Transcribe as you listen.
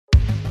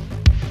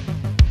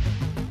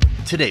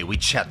Today we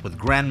chat with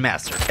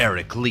Grandmaster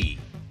Eric Lee.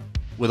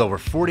 With over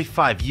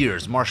 45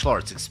 years martial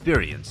arts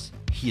experience,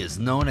 he is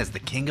known as the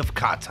King of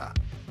Kata.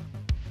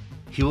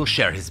 He will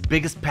share his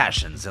biggest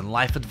passions and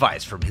life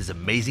advice from his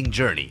amazing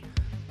journey,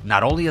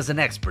 not only as an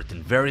expert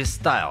in various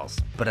styles,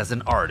 but as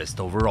an artist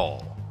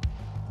overall.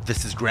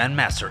 This is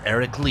Grandmaster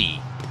Eric Lee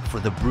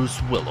for the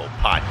Bruce Willow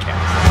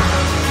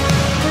podcast.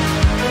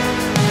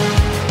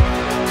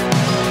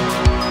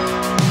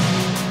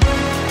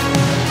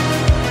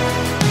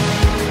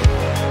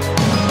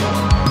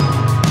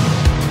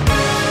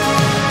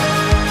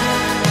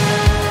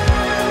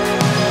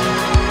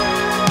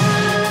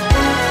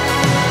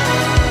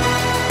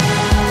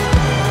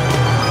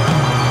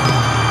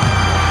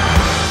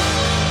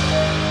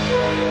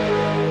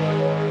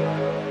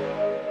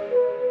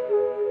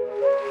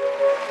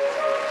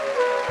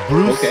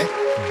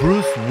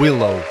 Bruce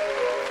Willow.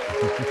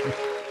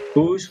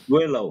 Bruce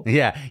Willow.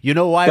 Yeah, you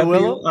know why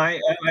Willow?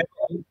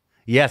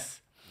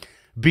 Yes,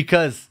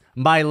 because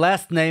my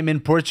last name in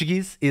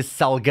Portuguese is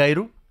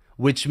Salgueiro,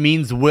 which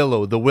means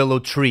willow, the willow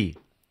tree.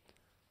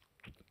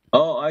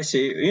 Oh, I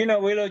see. You know,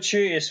 willow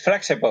tree is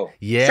flexible.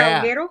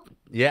 Yeah. Salgueiro?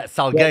 Yeah,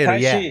 Salgueiro,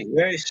 yeah.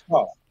 Very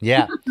soft.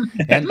 Yeah.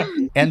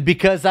 And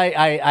because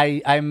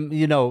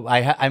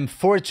I'm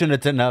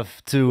fortunate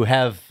enough to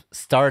have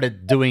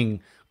started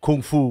doing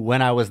Kung Fu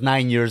when I was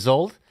 9 years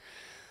old.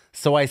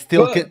 So I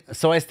still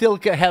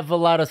have a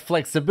lot of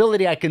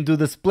flexibility. I can do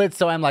the split.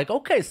 So I'm like,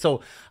 okay,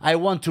 so I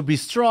want to be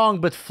strong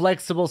but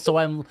flexible. So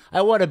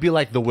I want to be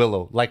like the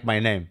Willow, like my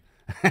name.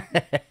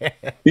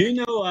 You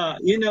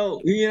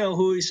know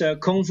who is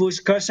Kung Fu's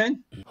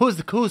cousin?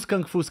 Who's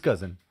Kung Fu's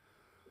cousin?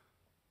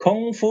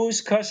 Kung Fu's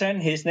cousin,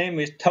 his name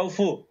is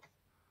Tofu.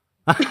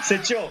 It's a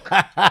joke.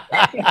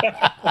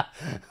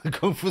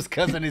 Kung Fu's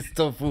cousin is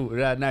Tofu.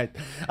 Yeah, nice.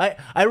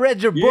 I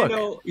read your book.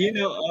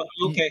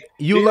 Okay.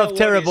 You love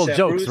terrible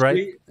jokes,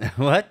 right?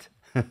 What?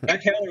 I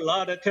tell a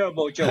lot of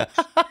terrible jokes.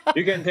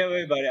 You can tell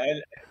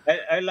everybody.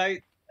 I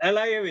like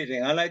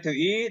everything. I like to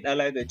eat. I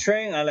like to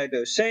train. I like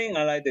to sing.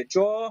 I like to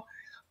draw.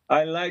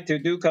 I like to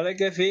do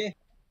calligraphy.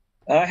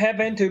 I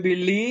happen to be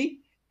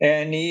Lee,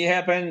 and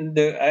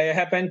I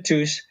happened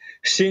to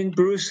see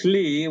Bruce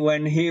Lee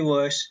when he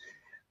was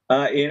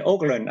in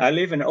Oakland. I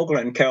live in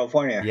Oakland,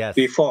 California,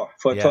 for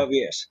 12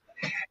 years.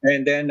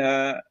 And then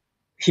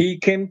he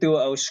came to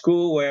our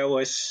school where I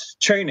was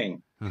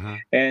training.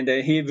 And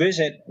he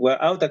visited,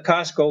 Alta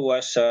Casco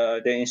was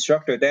the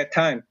instructor at that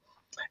time.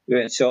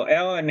 So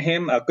Al and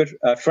him are good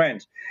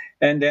friends.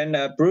 And then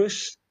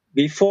Bruce,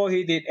 before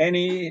he did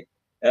any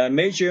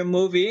major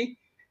movie,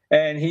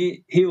 and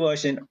he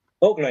was in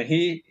Oakland,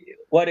 he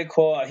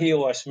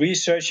was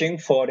researching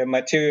for the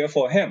material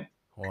for him.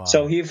 Wow.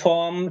 So he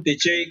formed the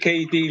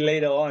JKD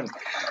later on,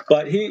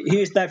 but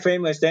he's not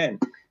famous then.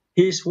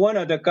 He's one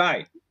of the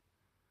guys.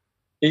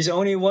 He's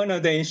only one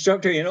of the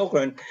instructors in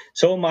Oakland.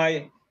 So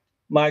my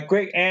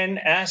great aunt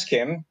asked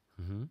him,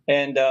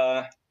 and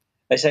I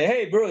say,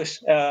 "Hey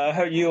Bruce, I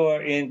heard you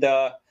are in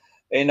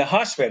the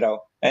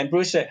hospital." And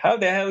Bruce said, "How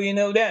the hell you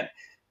know that?"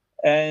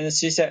 And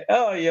she said,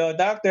 "Oh, your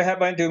doctor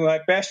happened to be my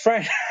best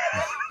friend."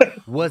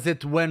 Was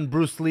it when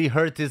Bruce Lee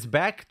hurt his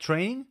back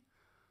training?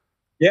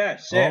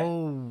 Yes, yeah.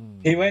 Oh,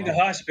 he went to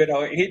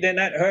hospital. He did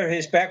not hurt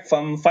his back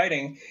from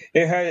fighting. He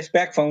hurt his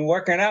back from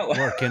working out.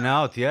 Working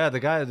out, yeah. The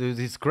guy,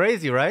 he's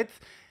crazy, right?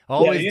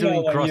 Always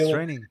doing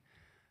cross-training.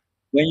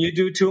 When you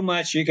do too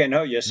much, you can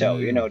hurt yourself.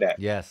 You know that.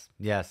 Yes.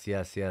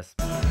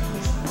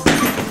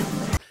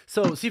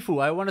 So, Sifu,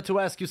 I wanted to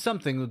ask you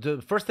something.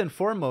 First and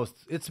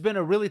foremost, it's been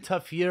a really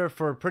tough year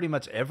for pretty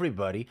much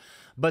everybody.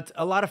 But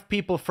a lot of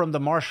people from the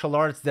martial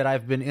arts that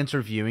I've been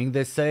interviewing,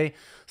 they say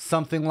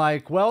something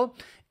like, well,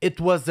 it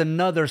was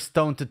another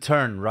stone to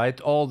turn, right?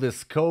 All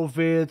this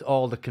COVID,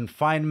 all the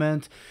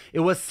confinement. It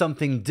was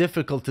something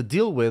difficult to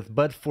deal with.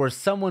 But for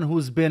someone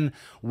who's been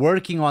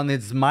working on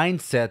his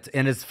mindset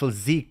and his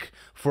physique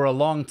for a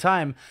long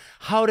time,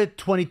 how did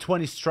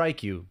 2020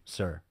 strike you,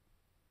 sir?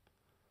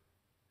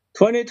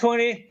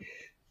 2020,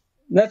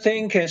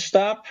 nothing can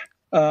stop.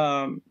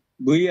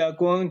 We are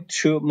going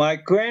to. My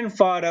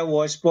grandfather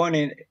was born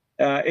in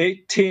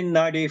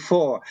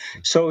 1894,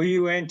 so he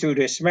went to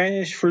the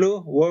Spanish flu,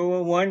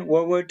 World War I,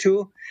 World War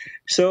II.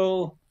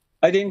 So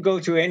I didn't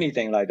go to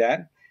anything like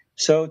that.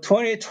 So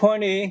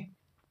 2020,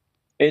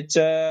 it's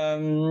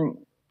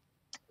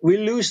we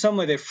lose some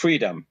of the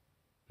freedom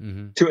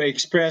to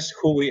express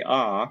who we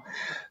are.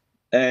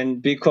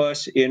 And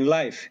because in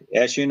life,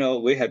 as you know,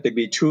 we have to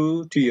be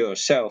true to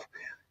yourself.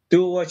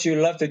 Do what you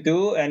love to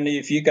do, and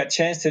if you got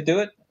chance to do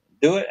it,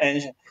 do it.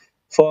 And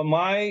for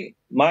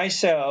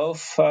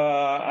myself,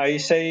 I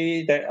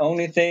say the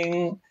only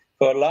thing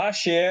for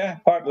last year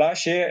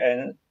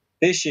and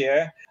this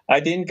year, I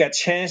didn't get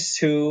chance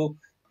to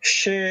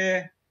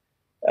share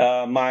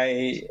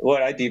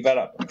what I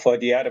developed for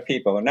the other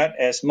people, not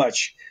as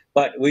much.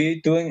 But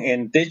we're doing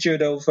in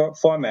digital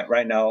format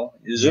right now,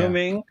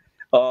 Zooming,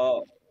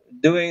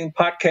 doing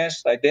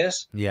podcasts like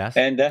this. Yes.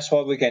 And that's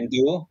what we can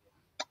do.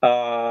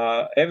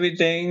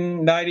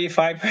 Everything,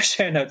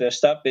 95% of the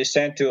stuff is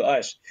sent to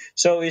us.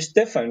 So it's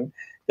different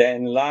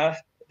than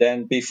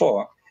than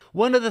before.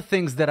 One of the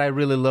things that I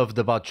really loved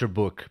about your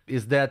book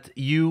is that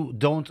you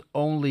don't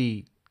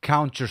only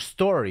count your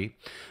story,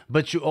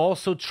 but you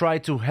also try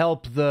to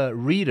help the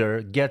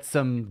reader get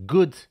some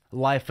good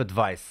life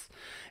advice.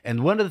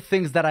 And one of the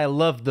things that I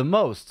loved the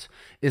most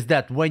is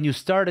that when you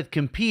started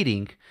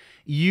competing,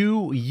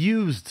 you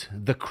used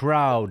the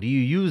crowd, you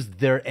used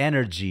their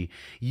energy,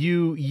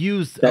 you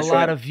used That's a lot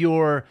right. of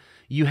your,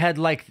 you had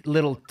like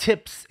little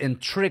tips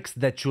and tricks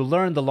that you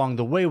learned along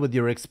the way with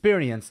your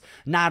experience,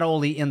 not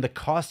only in the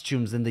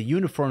costumes and the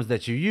uniforms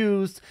that you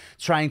used,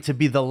 trying to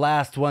be the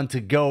last one to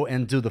go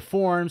and do the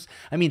forms.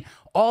 I mean,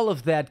 all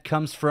of that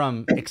comes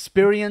from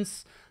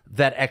experience,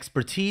 that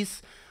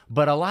expertise.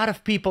 But a lot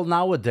of people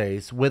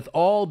nowadays, with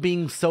all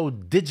being so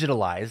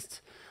digitalized,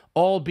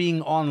 all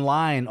being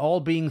online, all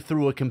being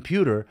through a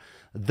computer,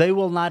 they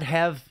will not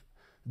have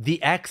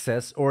the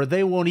access, or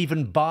they won't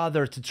even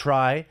bother to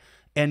try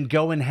and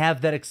go and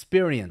have that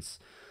experience.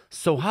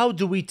 So how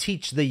do we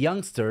teach the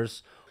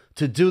youngsters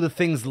to do the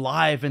things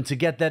live and to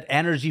get that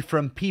energy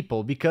from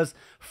people? Because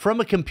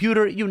from a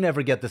computer, you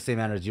never get the same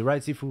energy,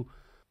 right, Sifu?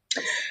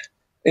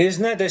 It's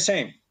not the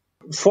same.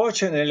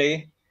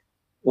 Fortunately,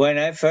 when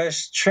I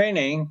first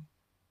training,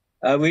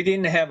 we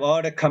didn't have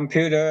all the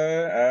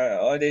computer,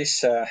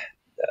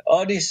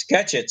 all these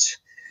gadgets,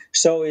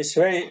 so it's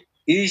very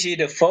easy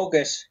to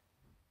focus.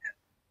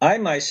 I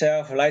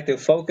myself like to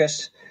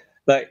focus.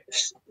 Like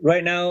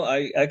right now,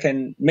 I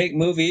can make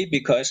movie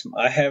because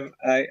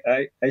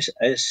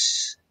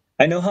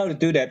I know how to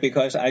do that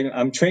because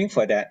I'm trained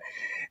for that,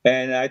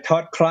 and I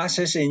taught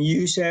classes in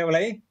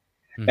UCLA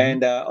Mm-hmm.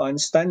 and on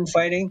stunt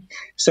fighting.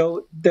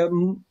 So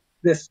the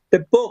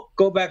book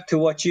go back to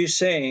what you're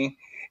saying.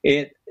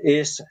 It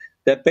is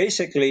that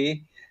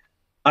basically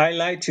I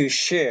like to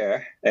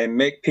share and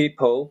make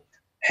people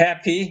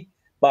happy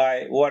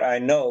by what I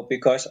know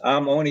because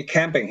I'm only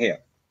camping here.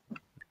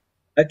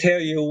 I tell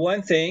you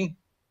one thing: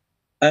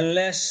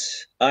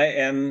 unless I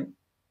am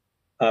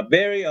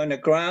buried on the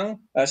ground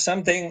or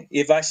something,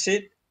 if I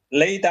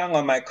lay down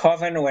on my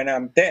coffin when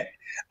I'm dead,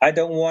 I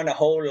don't want a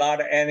whole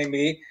lot of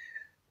enemy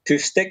to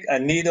stick a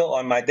needle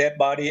on my dead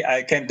body.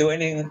 I can't do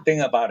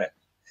anything about it.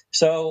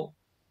 So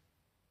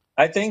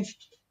I think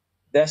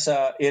that's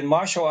in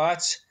martial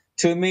arts.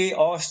 To me,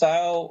 all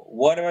style,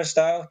 whatever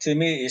style, to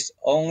me is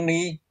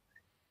only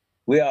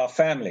we are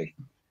family.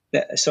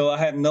 So I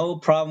have no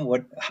problem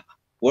with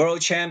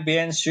world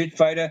champion, street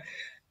fighter.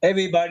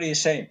 Everybody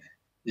is same.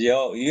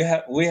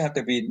 We have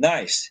to be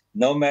nice,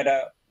 no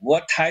matter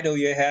what title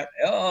you have.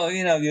 Oh,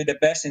 you're the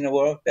best in the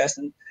world. That's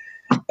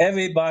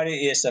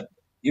everybody is a.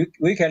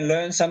 We can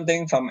learn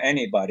something from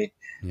anybody.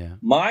 Yeah.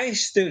 My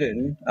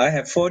student, I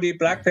have 40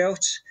 black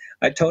belts.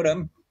 I told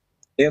them,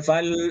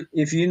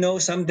 if you know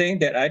something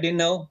that I didn't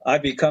know, I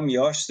become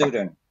your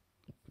student.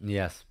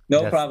 Yes.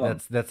 No That's problem.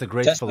 that's that's a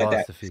great Just like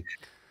that. philosophy.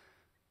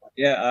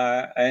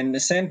 Yeah. And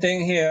the same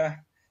thing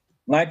here.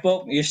 My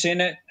book, you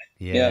seen it?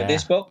 Yeah.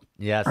 This book.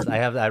 Yes, I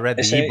have. I read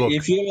I the say, ebook.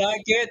 if you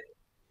like it,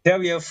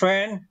 tell your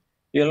friend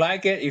you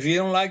like it. If you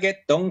don't like it,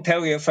 don't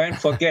tell your friend.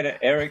 Forget it.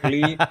 Eric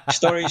Lee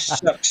story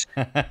sucks.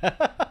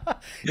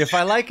 If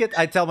I like it,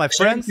 I tell my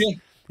Same friends.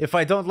 thing. If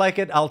I don't like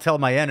it, I'll tell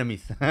my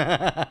enemies.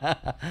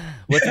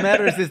 What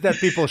matters is that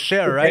people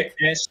share, right?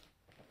 Yes.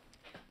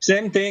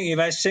 Same thing. If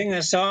I sing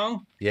a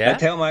song, I Yeah.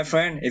 tell my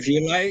friend. If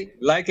you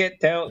like it,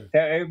 tell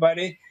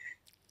everybody.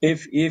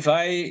 If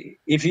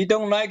you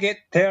don't like it,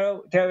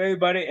 tell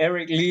everybody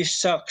Eric Lee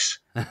sucks.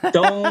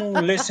 Don't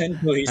listen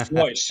to his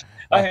voice.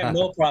 I have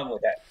no problem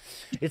with that.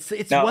 It's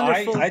Now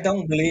wonderful. I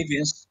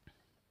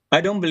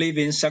don't believe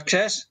in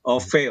success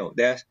or fail.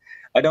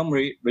 I don't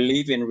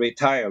believe in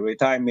retire.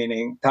 Retire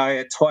meaning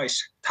tire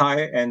twice,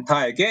 tire and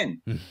tire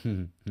again.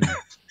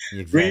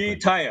 Exactly.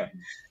 Retire.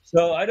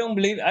 So I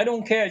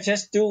don't care.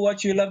 Just do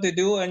what you love to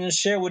do and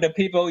share with the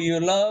people you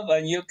love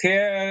and you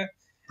care.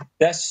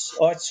 That's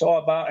what it's all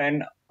about.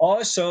 And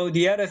also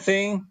the other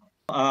thing,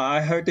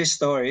 I heard this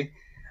story.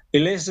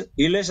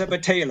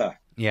 Elizabeth Taylor,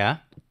 Yeah.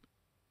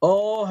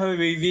 all her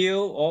review,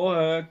 all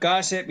her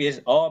gossip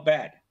is all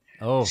bad.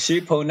 Oh.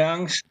 She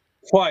pronounced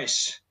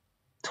twice,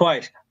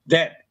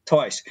 that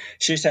twice.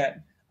 She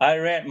said, I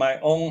read my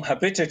own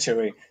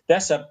obituary.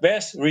 That's the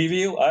best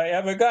review I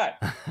ever got.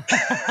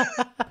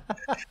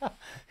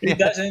 It Yeah.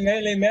 doesn't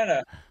really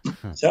matter.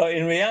 So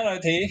in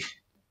reality,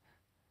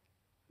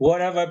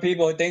 whatever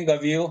people think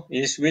of you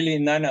is really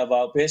none of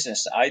our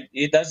business.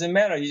 It doesn't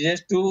matter. You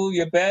just do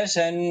your best,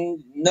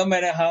 and no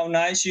matter how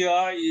nice you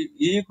are,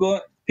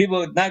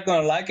 people are not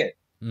going to like it.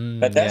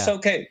 But that's Yeah.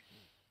 okay.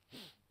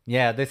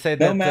 Yeah. They say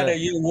No that. matter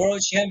you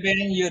world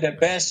champion, you're the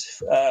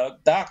best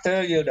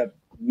doctor, you're the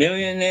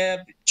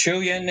millionaire,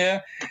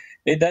 trillionaire.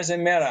 It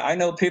doesn't matter. I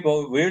know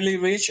people really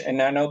rich,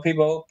 and I know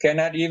people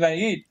cannot even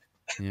eat.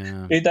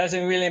 Yeah. It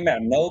doesn't really matter.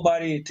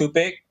 Nobody too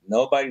big,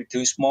 nobody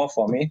too small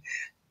for me.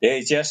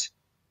 They just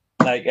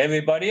like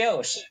everybody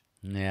else.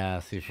 Yeah.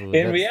 Seafood.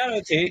 In That's.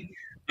 reality,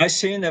 I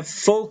seen a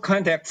full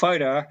contact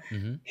fighter.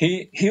 Hmm.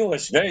 He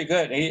was very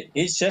good.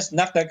 He just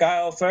knocked the guy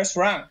out first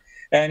round,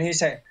 and he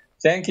said,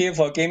 "Thank you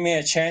for giving me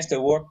a chance to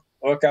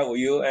work out with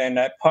you, and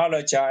I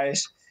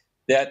apologize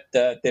that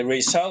the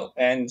result.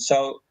 And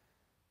so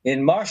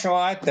in martial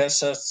art,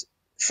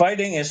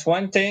 fighting is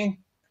one thing,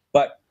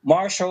 but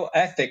martial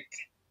ethic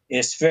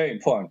is very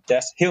important.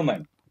 That's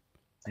human.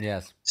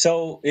 Yes.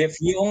 So if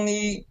you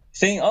only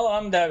think, "Oh,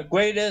 I'm the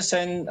greatest"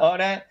 and all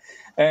that,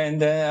 and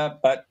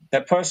but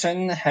the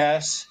person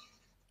has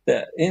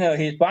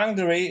his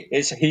boundary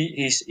is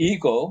his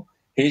ego.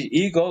 His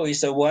ego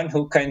is the one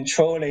who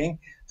controlling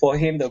for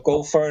him to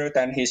go further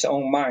than his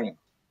own mind.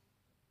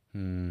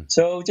 Hmm.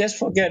 So just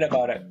forget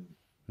about it.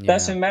 Yeah.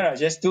 Doesn't matter.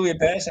 Just do your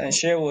best and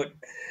share with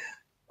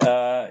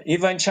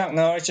even Chuck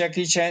Norris,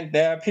 Jackie Chan.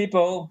 There are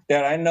people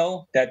that I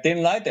know that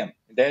didn't like them.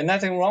 There's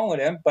nothing wrong with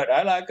them, but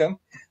I like them.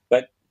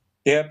 But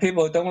there are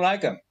people who don't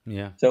like them.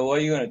 Yeah. So what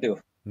are you gonna do?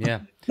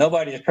 Yeah.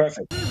 Nobody is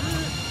perfect.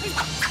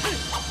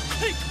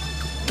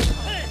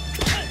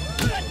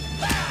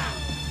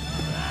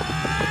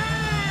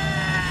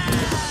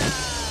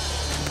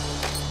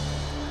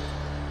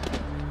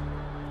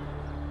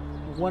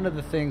 One of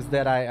the things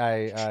that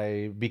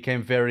I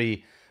became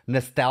very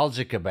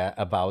nostalgic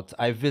about,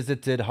 I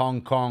visited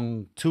Hong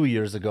Kong 2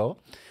 years ago,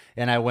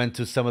 and I went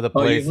to some of the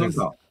Oh, you Hong places.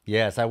 Kong.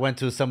 Yes, I went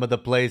to some of the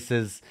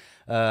places,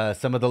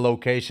 some of the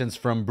locations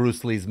from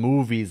Bruce Lee's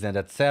movies and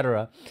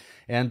etc.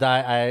 And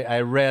I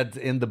read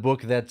in the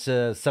book that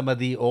some of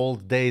the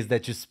old days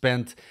that you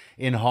spent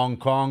in Hong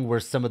Kong were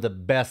some of the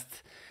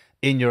best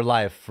in your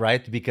life,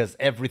 right? Because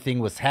everything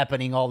was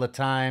happening all the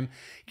time.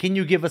 Can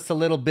you give us a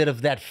little bit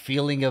of that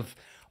feeling of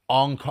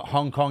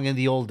Hong Kong in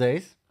the old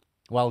days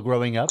while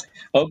growing up?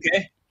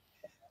 Okay.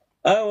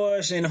 I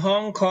was in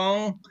Hong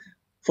Kong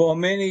for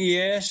many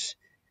years,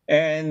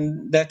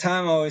 and that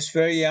time I was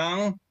very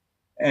young.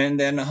 And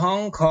then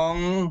Hong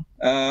Kong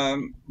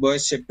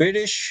was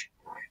British,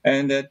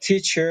 and the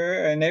teacher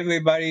and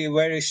everybody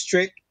very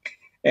strict.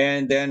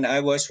 And then I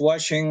was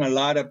watching a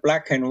lot of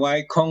black and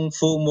white kung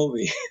fu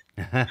movie,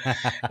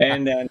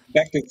 and then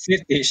back to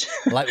 50s.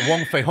 Like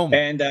Wong Fei Hung.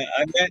 And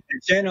I met a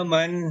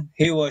gentleman.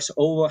 He was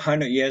over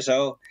 100 years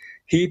old.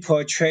 He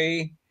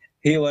portrayed.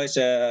 He was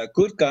a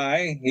good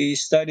guy. He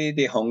studied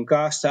the Hong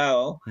Kong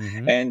style,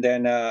 Hmm. and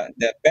then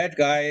the bad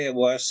guy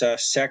was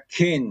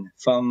Sakin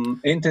from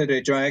Into the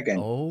Dragon.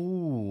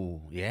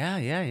 Oh, yeah,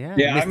 yeah, yeah.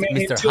 Yeah, I met him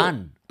Mr. too.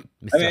 Han. I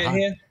Mr. met Han.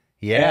 him.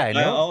 Yeah, Yeah, I I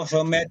know.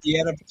 also met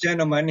the other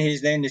gentleman.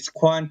 His name is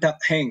Quan Tak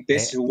Heng.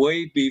 This It is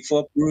way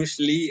before Bruce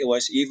Lee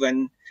was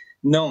even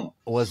known.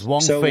 was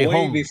Wong So Fei way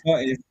Hung. before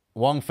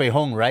Wong Fei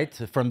Hung, right?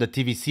 From the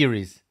TV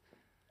series.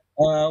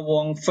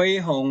 Wang Fei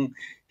Hong,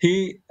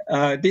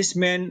 this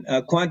man,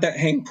 Quan Tak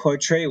Heng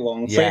portrayed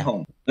Wang Fei Yeah.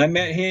 Hong. I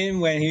met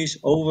him when he's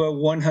over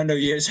 100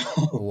 years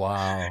old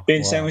Wow.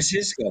 in San Wow.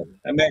 Francisco.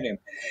 I met him.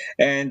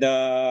 And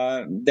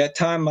that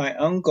time my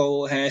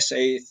uncle has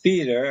a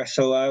theater,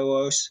 so I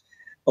was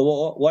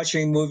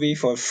watching movie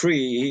for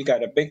free. He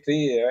got a big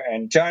theater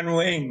and John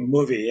Wayne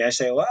movie. I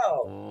said,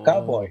 wow,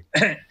 cowboy.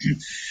 Oh.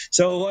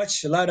 So I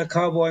watched a lot of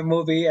cowboy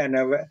movie, and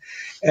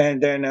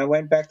then I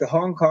went back to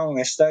Hong Kong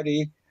and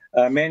studied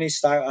many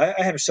style.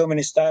 I have so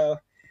many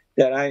style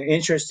that I'm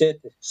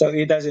interested. So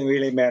it doesn't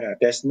really matter.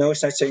 There's no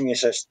such thing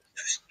as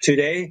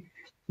today.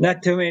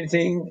 Not too many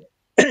things.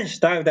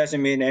 Style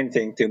doesn't mean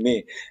anything to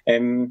me,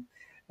 and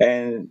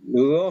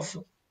we all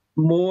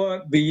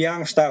more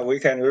beyond style. We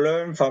can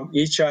learn from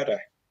each other.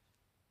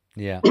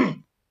 Yeah.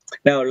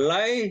 Now,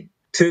 life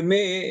to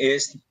me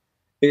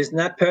is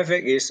not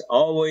perfect. It's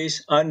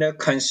always under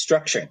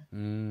construction,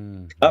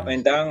 up Yeah.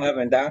 and down, up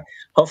and down.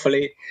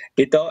 Hopefully,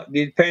 it all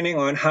depending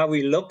on how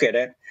we look at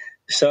it.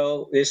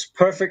 So it's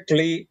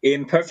perfectly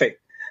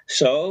imperfect.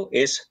 So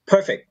it's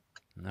perfect.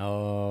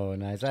 Oh,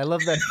 nice. I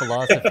love that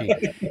philosophy.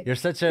 You're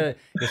such a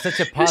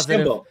It's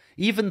positive, simple.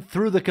 even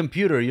through the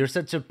computer, you're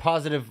such a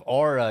positive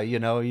aura,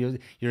 you're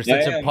I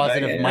such a am.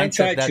 positive I mindset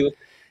try that to.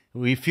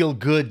 we feel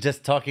good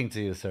just talking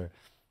to you, sir.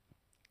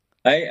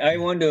 I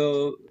want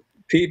to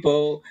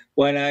people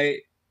when I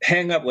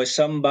hang up with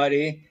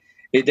somebody,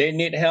 if they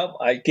need help,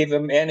 I give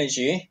them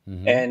energy,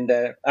 Hmm. and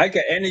I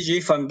get energy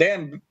from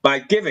them by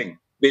giving.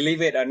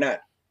 Believe it or not.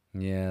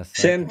 Yes.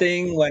 Same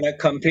thing when I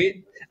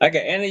compete. I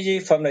get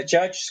energy from the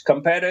judge,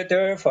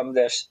 competitor, from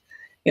this,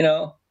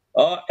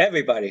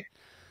 everybody.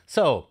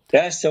 So,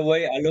 That's the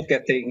way I look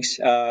at things.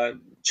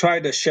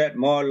 Try to shed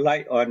more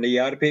light on the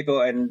other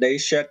people, and they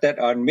shed that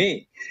on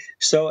me.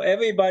 So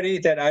everybody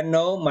that I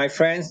know, my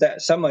friends,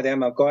 that some of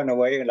them are gone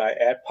away, like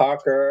Ed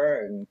Parker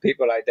and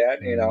people like that.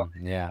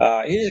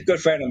 yeah. He's a good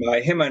friend of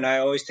mine. Him and I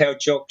always tell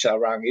jokes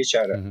around each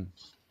other. Hmm.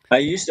 I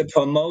used to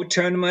promote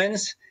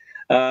tournaments.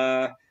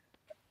 Uh,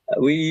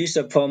 we used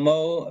to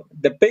promote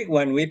the big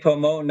one. We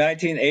promote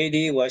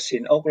 1980 was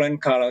in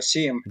Oakland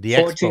Coliseum. The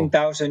expo.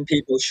 14,000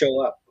 people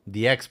show up.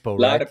 The expo,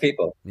 A lot right? of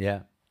people.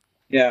 Yeah.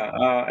 Yeah,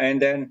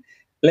 and then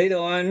later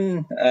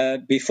on,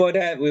 before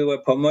that, we were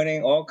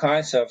promoting all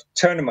kinds of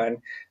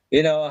tournament.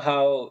 You know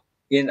how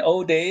in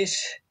old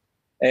days,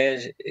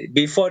 as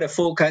before the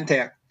full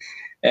contact,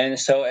 and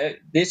so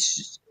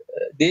this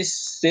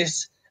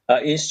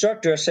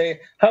instructor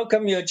say, "How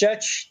come your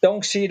judge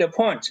don't see the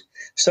point?"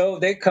 So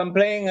they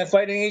complain and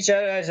fighting each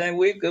other, and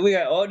we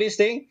got all these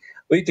things.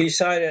 We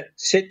decided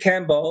Sid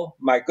Campbell,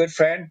 my good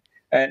friend,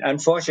 and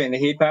unfortunately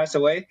he passed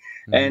away.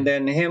 And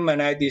then him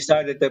and I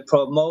decided to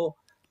promote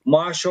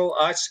martial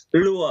arts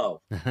luau.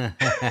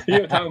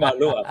 You're talking about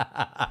luau.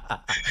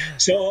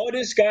 So all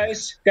these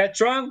guys got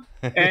drunk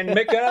and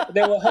make up.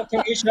 They were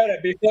hugging each other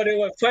before they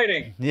were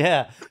fighting.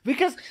 Yeah,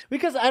 because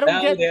I don't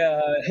Now get. they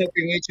are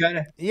hugging each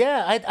other.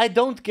 Yeah, I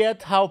don't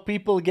get how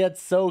people get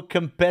so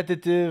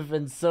competitive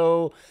and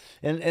so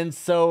and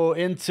so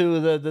into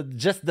the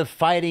just the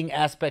fighting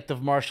aspect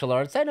of martial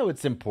arts. I know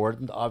it's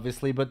important,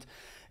 obviously, but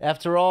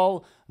after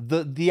all,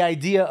 the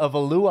idea of a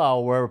luau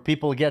where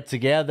people get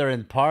together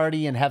and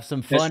party and have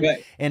some That's fun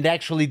right. and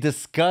actually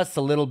discuss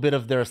a little bit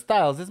of their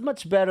styles is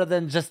much better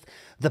than just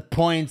the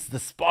points, the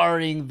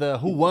sparring, the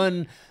who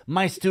won,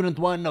 my student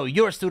won, no,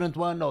 your student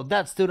won, no,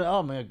 that student.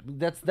 Oh my,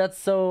 that's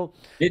so.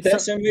 It So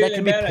doesn't that really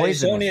can be matter. It's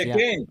poisonous. only a Yeah.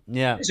 game.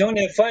 Yeah. It's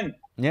only a fun.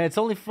 Yeah, it's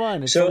only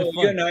fun. It's So only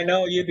fun. I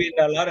know you've been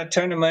in a lot of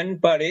tournament,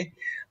 buddy.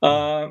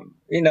 I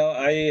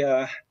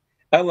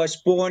was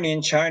born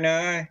in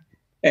China,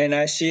 and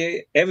I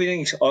see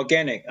everything is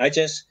organic. I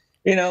just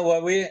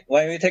when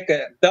we take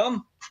a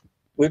dump,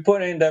 we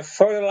put in the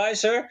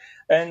fertilizer,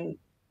 and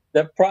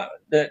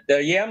the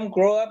yam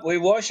grow up. We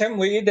wash them.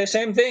 We eat the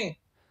same thing.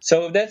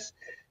 So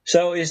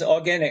it's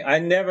organic. I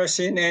never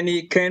seen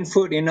any canned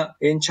food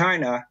in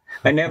China.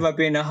 I never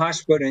been in a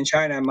hospital in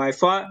China.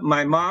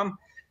 My mom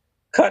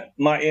cut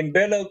my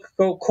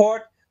umbilical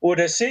cord with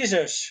the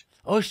scissors.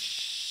 Oh,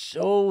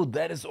 oh,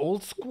 that is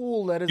old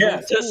school. That is Yeah,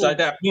 old just like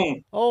school. that.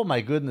 Boom. Oh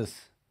my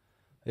goodness.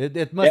 Yeah.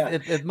 It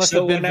must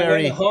So have been when I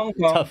went to very Hong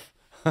Kong, tough.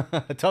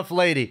 Tough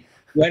lady.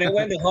 when I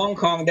went to Hong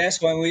Kong,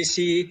 that's when we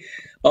see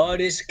all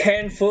this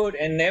canned food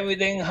and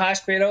everything.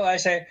 Hospital. I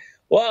say,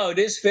 wow,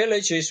 this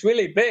village is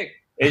really big.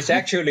 It's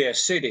actually a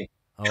city.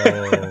 Oh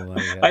my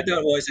I God. thought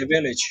it was a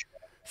village.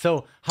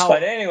 So But how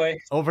anyway,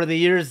 over the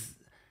years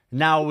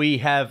now we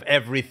have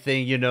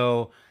everything,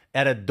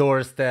 at a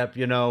doorstep,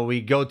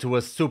 we go to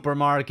a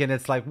supermarket and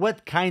it's like,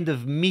 what kind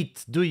of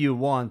meat do you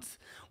want?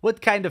 What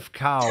kind of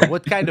cow?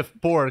 What kind of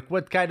pork?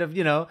 What kind of,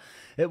 yeah.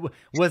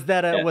 was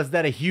that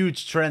a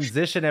huge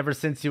transition ever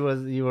since you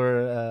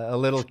were a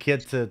little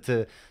kid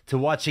to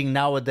watching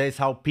nowadays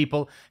how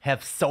people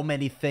have so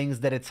many things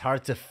that it's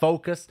hard to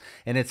focus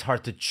and it's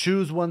hard to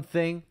choose one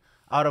thing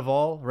out of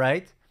all,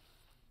 right?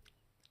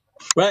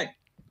 Right.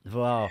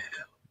 Wow.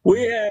 We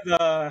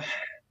have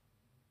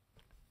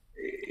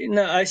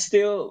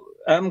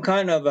I'm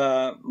kind of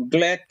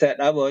glad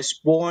that I was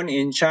born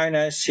in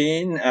China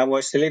scene. I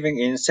was living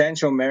in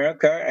Central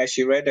America as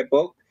you read the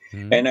book,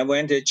 Mhm. and I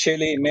went to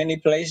Chile, many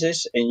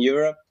places in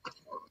Europe,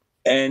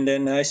 and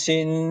then I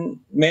seen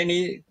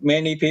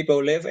many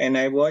people live, and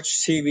I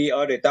watched TV,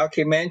 all the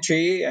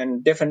documentary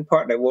and different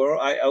part of the world.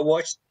 I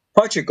watched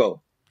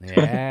Portugal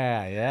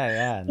Yeah, yeah,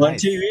 yeah. on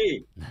Nice.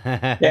 TV.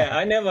 Yeah,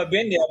 I never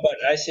been there, but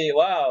I see,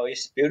 wow,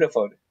 it's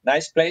beautiful,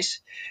 nice place,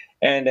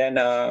 and then.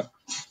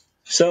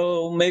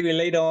 So maybe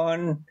later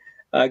on,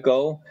 I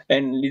go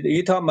and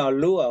you talk about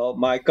Luo.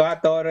 My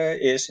goddaughter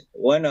is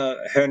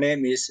her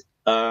name is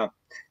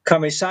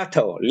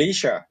Kamisato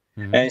Lisha,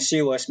 Hmm. and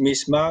she was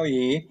Miss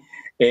Maui,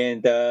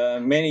 and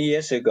many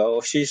years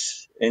ago.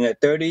 She's in her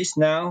 30s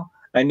now.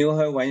 I knew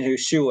her when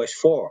she was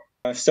 4,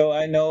 so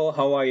I know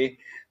Hawaii.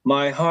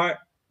 My heart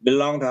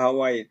belongs to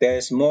Hawaii.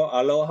 There's more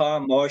aloha,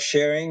 more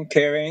sharing,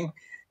 caring,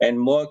 and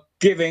more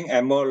giving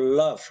and more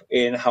love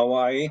in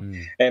Hawaii.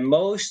 And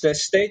most the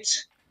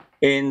states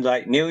in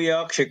like New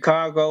York,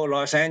 Chicago,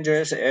 Los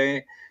Angeles,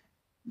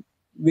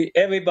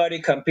 everybody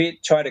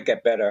compete, try to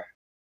get better.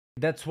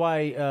 That's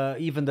why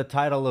even the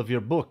title of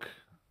your book,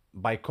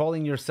 by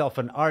calling yourself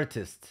an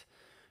artist,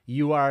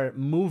 you are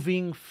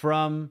moving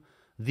from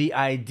the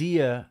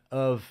idea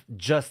of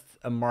just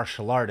a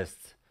martial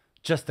artist,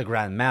 just a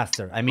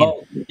grandmaster. I mean,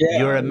 Oh yeah,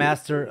 you're a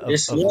master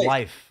it's of life.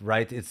 life,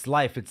 right? It's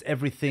life, it's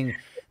everything.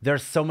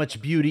 There's so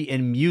much beauty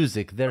in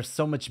music. There's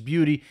so much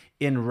beauty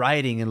in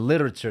writing and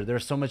literature.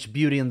 There's so much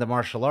beauty in the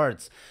martial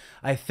arts.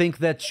 I think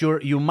that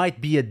you might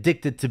be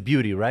addicted to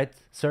beauty, right,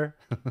 sir?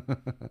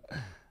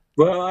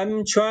 Well,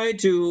 I'm trying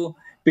to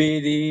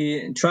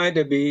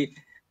be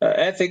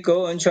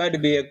ethical and try to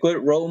be a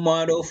good role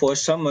model for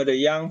some of the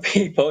young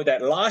people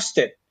that lost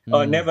it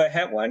or Mm, never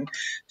had one.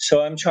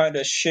 So I'm trying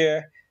to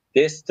share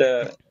this.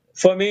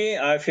 For me,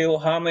 I feel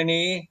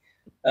harmony.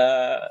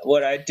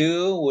 What I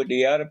do with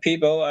the other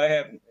people,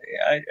 I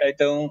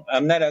don't.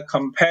 I'm not a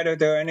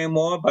competitor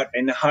anymore. But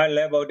in the high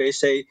level, they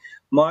say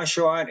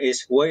martial art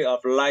is way of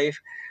life,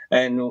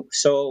 and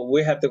so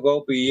we have to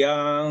go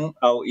beyond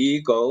our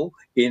ego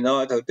in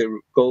order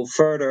to go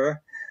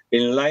further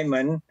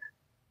enlightenment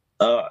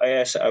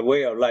as a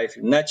way of life.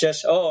 Not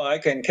just, oh, I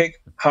can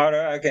kick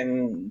harder, I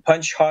can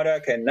punch harder, I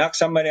can knock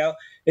somebody out.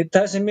 It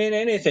doesn't mean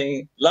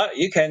anything.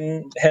 You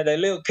can have a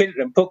little kid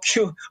and poke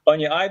you on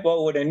your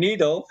eyeball with a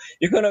needle.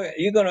 You're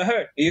gonna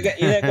hurt. You're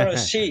not gonna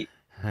see.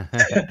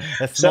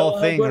 a small So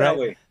how thing, good are right?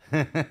 we?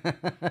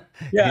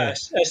 Yeah,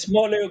 Yeah. a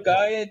small little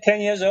guy,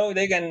 10 years old,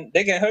 they can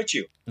hurt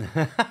you.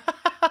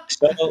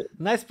 So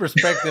Nice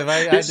perspective.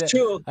 it's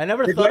true. I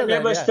never If thought I of that.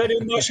 never Yeah.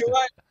 studied martial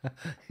art,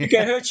 it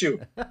can hurt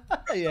you.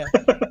 Yeah.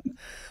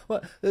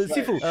 Well,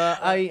 Sifu,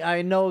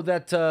 I know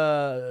that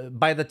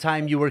by the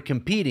time you were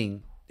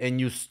competing and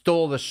you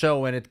stole the show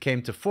when it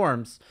came to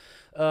forms,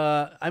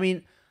 I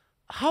mean,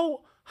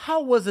 how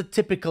was a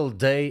typical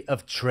day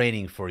of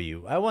training for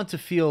you? I want to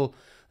feel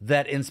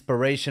that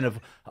inspiration of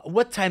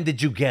what time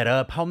did you get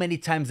up? How many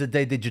times a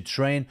day did you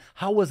train?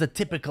 How was a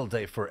typical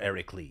day for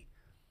Eric Lee?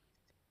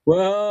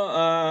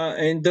 Well,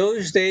 in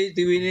those days,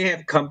 we didn't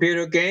have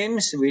computer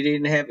games. We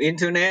didn't have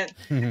internet,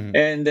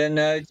 and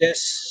then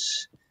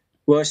just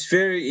was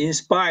very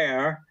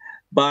inspired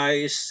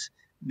by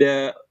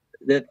the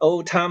that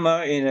old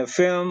timer in a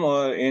film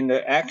or in the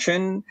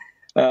action,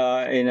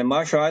 in the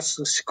martial arts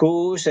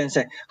schools, and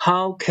say,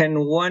 how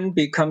can one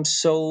become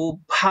so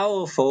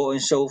powerful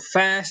and so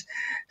fast?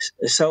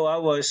 So I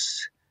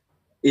was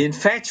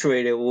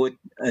infatuated with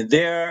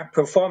their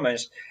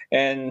performance.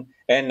 And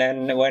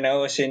then when I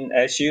was in,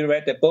 as you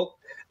read the book,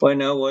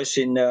 when I was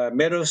in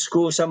middle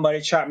school,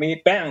 somebody shot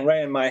me, bang,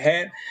 right in my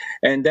head,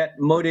 and that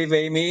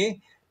motivated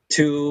me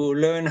to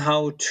learn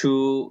how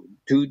to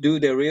do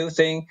the real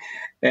thing.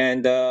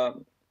 And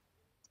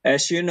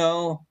as you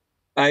know,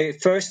 I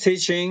first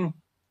teaching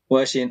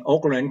was in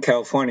Oakland,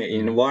 California,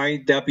 in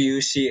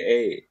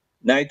YWCA.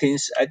 19,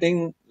 I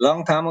think,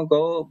 long time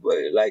ago,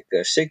 like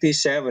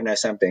 67 or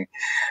something.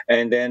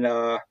 And then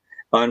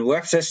on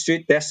Webster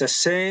Street, that's the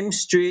same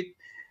street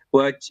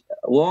where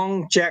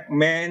Wong Jack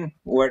Man,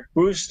 where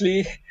Bruce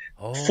Lee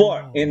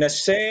fought in Oh, the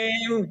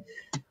same.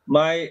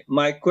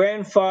 My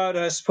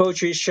grandfather's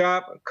poetry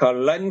shop called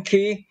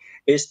Lunky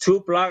is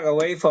 2 blocks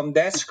away from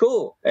that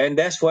school, and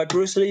that's where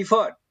Bruce Lee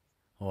fought.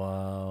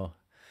 wow.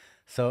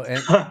 So,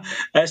 and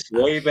That's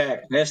way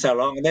back. That's a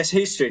long. That's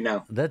history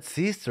now. that's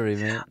history,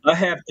 man. I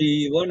have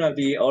the one of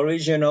the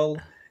original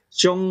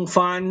Zhong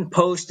Fan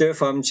poster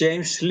from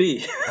James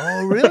Lee.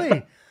 Oh,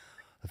 really?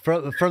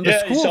 From the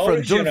Yeah, it's school,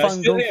 from Jun original. It's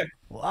Fan still Gong. here.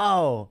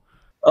 Wow.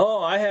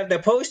 Oh, I have the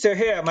poster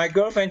here. My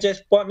girlfriend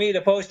just bought me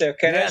the poster.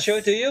 Can I show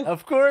it to Yes. you?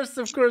 Of course,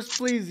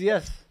 please.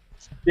 Yes.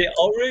 The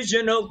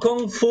original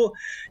Kung Fu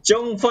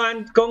Zhong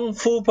Fan Kung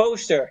Fu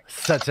poster.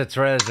 Such a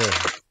treasure.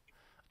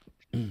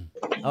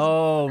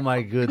 Oh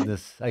my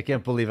goodness. I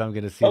can't believe I'm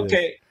gonna see this.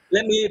 Okay,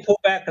 let me pull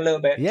back a little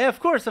bit. Yeah, of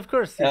course, of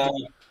course. Uh,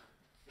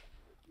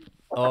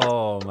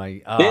 Oh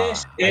my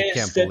this I is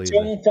can't the believe it.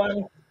 Zhong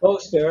Fan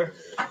poster.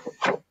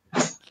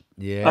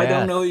 I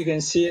don't Yes. know. You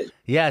can see it.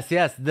 Yes.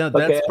 No, Okay,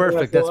 that's I'm gonna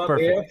perfect. go That's up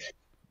here. perfect.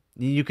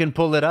 You can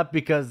pull it up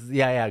because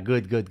yeah,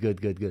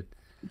 good.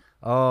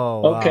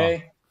 Oh wow.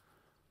 Okay.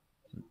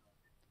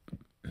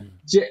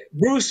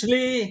 Bruce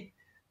Lee.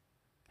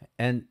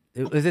 And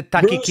is it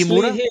Taki Bruce Lee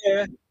Kimura?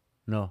 here.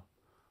 No.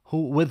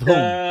 Who with whom?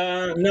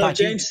 No,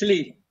 Taki? James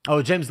Lee.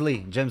 Oh, James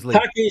Lee. James Lee.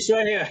 Taki is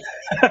right here.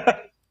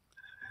 Right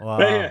Wow.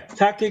 here.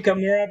 Taki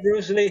Kimura,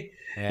 Bruce Lee.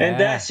 And Yeah.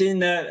 that's in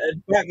the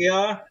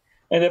backyard.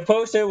 And the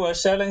poster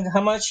was selling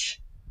how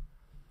much?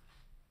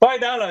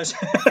 $5.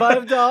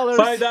 $5.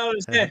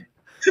 $5. Yeah.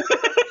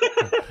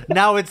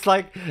 Now it's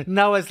like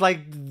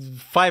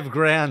 5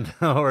 grand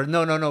or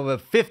no,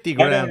 50 I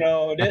don't grand.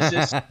 know.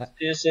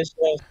 This is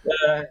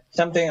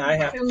something I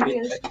have.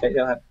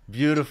 I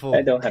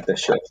Beautiful. don't have to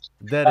show.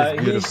 That is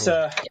He's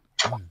beautiful.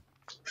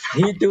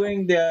 he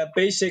doing the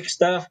basic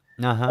stuff.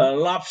 Uh-huh.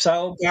 Lap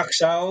Sao, Bak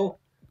Sao.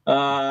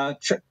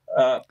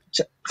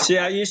 See,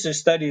 I used to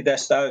study that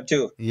style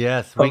too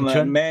Yes, from Wing a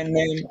Chun. man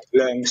named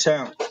Leung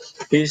Sang.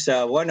 He's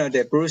one of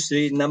the Bruce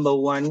Lee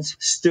 #1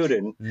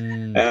 student.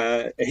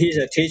 Mm. He's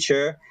a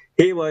teacher.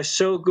 He was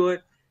so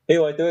good. He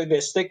was doing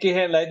the sticky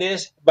hand like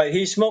this, but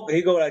he smoked.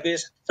 He go like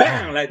this,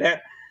 bang, like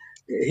that.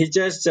 He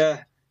just,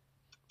 I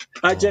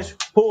Oh. just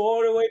pull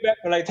all the way back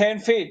like 10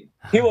 feet.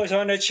 He was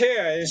on a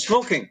chair and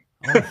smoking.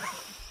 Oh,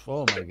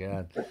 oh my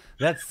God.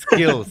 That's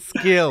skill,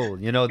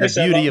 the That's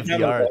a beauty long of the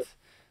time ago. art.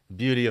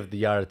 Beauty of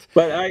the art.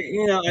 But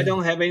I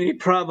don't have any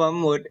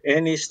problem with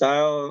any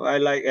style. I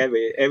like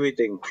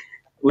everything.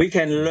 We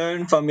can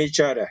learn from each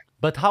other.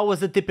 But how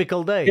was a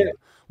typical day? Yeah.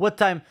 What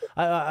time?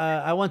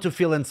 I want to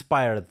feel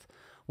inspired.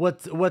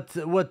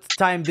 What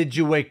time did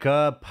you wake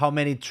up? How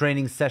many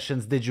training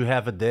sessions did you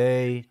have a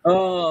day?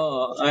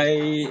 Oh,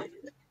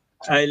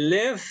 I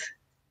live,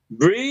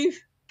 breathe,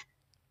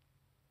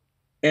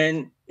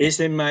 and it's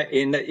in my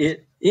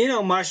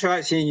martial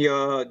arts in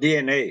your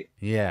DNA.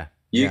 Yeah,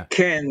 You yeah.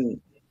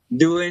 can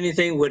do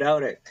anything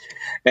without it.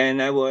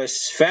 And I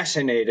was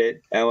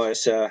fascinated. I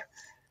was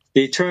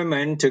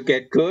determined to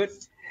get good.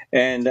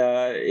 And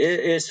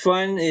it's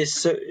fun.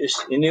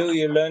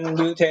 You learn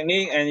new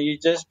technique and you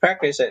just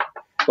practice it.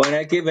 When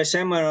I give a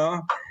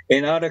seminar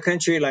in other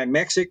country like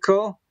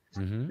Mexico,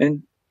 Mm-hmm.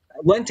 and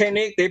one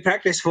technique they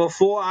practice for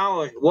 4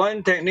 hours.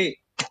 One technique.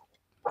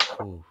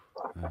 Ooh,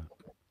 yeah.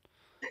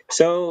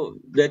 So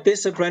the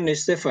discipline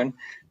is different.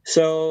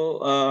 So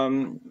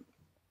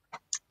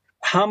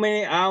how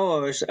many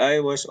hours I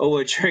was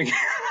overtraining?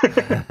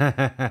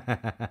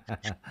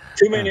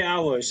 Too many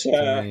hours. Too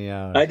many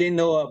hours. I didn't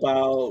know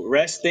about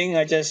resting.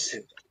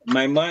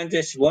 My mind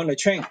just want to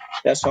train.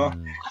 That's all.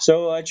 Mm.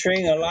 So I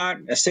train a lot,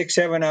 6,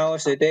 7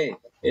 hours a day.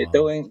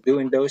 Wow.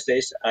 Doing those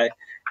days.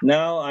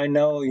 Now I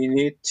know you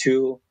need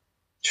to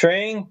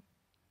train,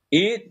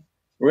 eat,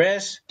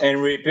 rest,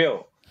 and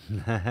rebuild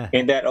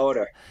in that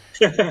order.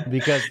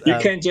 Because You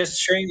can't just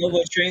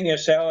overtrain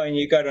yourself, and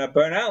you're gonna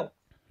burn out.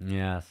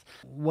 yes.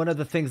 One of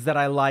the things that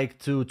I like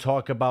to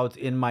talk about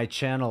in my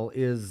channel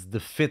is the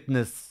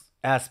fitness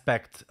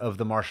aspect of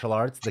the martial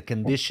arts, the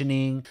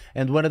conditioning,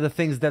 and one of the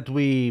things that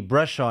we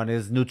brush on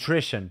is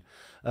nutrition.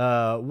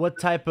 What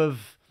type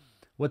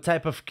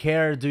of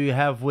care do you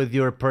have with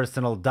your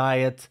personal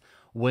diet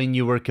when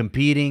you were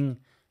competing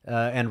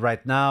and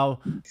right now?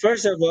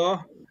 First of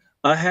all,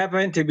 I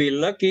happen to be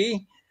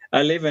lucky.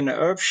 I live in an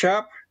herb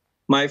shop.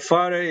 My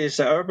father is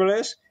a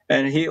herbalist,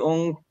 and he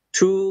owned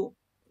two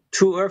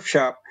herb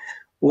shop.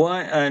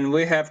 One, and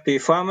we have the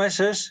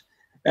pharmacist,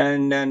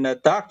 and then the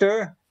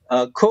doctor,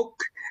 a cook,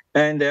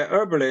 and the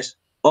herbalist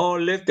all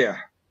live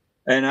there.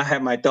 And I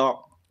have my dog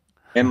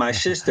and my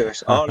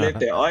sisters all live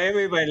there. All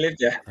everybody lived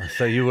there.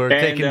 So you were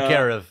And taken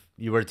care of.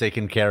 You were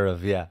taken care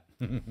of, yeah.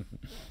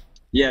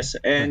 yes,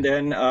 and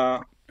then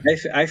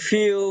I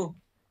feel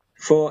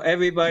for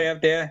everybody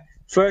up there.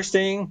 First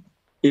thing,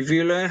 if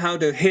you learn how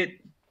to hit,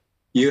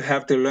 you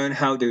have to learn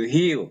how to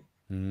heal.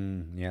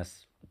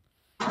 Yes.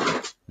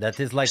 That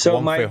is like So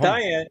Wong Fei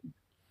Hong.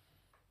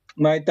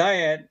 my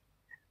diet,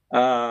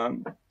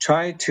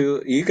 try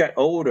to. You get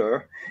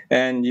older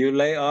and you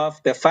lay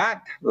off the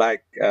fat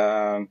like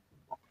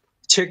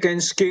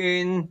chicken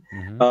skin,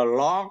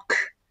 log,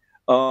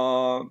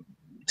 uh,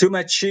 too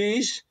much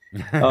cheese,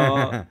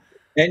 uh,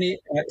 any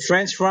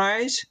French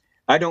fries.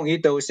 I don't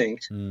eat those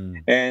things,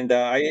 and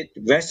I eat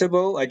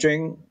vegetable. I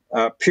drink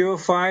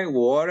purified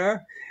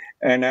water,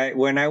 and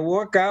when I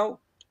work out,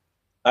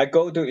 I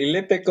go to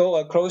elliptical.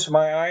 I close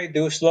my eye,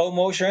 do slow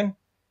motion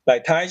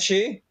like Tai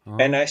Chi,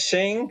 and I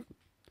sing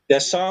the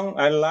song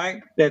I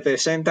like. At the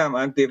same time,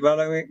 I'm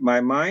developing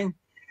my mind,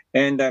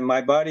 and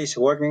my body is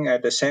working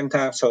at the same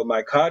time. So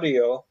my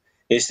cardio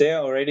is there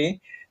already,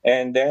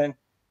 and then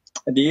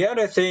the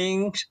other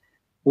things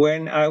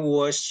when I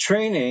was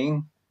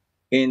training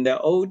in the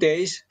old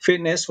days,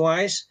 fitness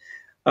wise,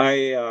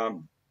 I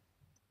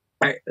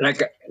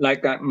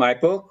my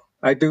book.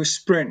 I do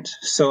sprint,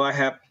 so I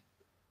have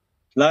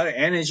a lot of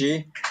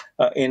energy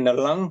in the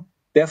lung.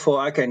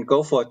 Therefore, I can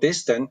go for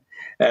distance.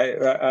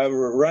 I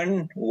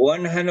run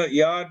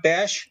 100-yard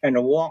dash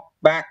and walk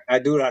back. I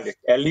do that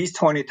at least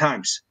 20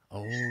 times.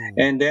 Oh.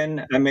 And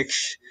then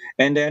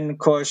and then of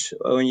course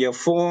when you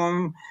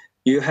form,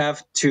 you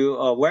have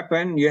to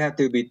weapon. You have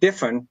to be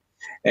different,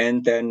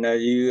 and then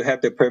you have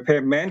to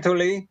prepare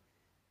mentally,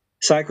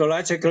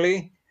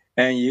 psychologically,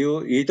 and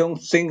you don't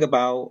think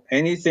about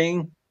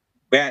anything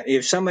bad.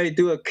 If somebody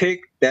do a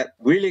kick that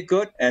really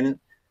good, and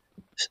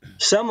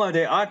some of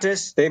the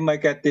artists they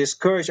might get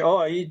discouraged.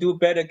 Oh, you do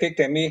better kick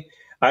than me.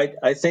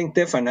 I think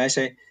different. I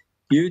say,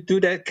 you do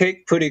that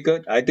kick pretty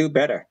good. I do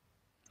better.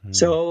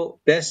 So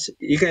that's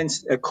you can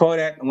call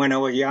that. When I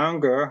was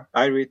younger,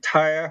 I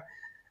retired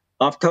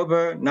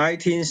October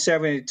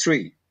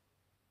 1973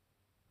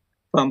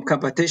 from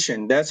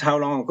competition. That's how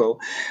long ago.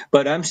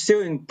 But I'm still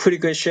in pretty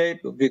good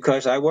shape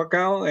because I work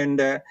out and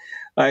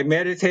I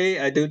meditate.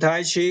 I do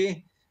Tai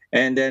Chi,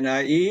 and then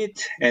I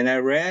eat and I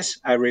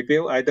rest. I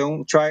rebuild. I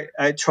don't try.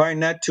 I try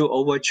not to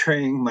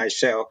overtrain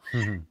myself.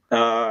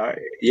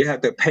 You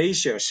have to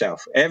pace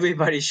yourself.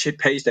 Everybody should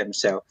pace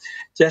themselves.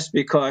 Just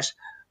because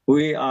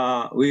we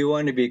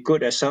want to be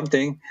good at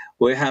something,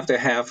 we have to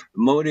have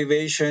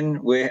motivation.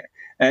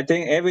 I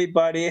think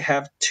everybody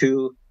have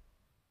to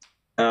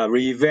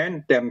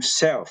reinvent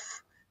themselves,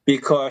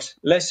 because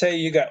let's say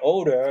you got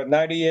older,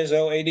 90 years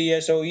old, 80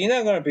 years old, you're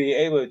not going to be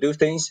able to do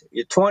things in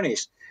your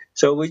 20s.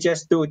 So we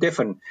just do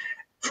different.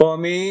 For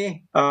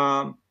me,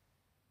 I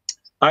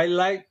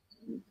like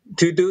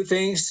to do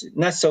things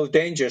not so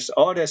dangerous.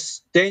 All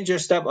this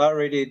dangerous stuff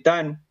already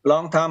done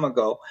long time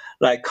ago,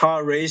 like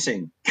car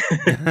racing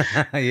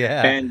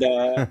Yeah.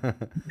 and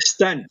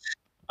stunt.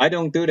 I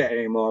don't do that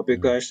anymore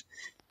because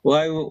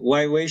why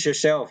waste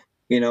yourself,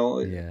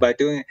 Yeah. by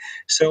doing it.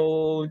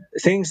 So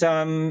things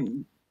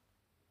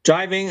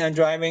driving and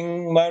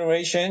driving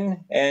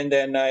moderation, and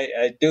then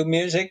I do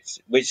music,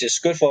 which is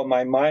good for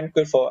my mind,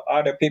 good for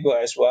other people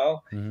as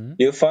well.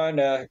 You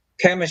find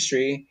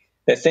chemistry,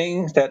 the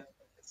things that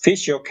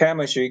fit your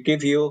chemistry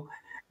give you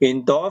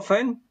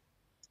endorphin,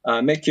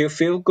 make you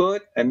feel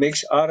good, and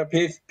makes other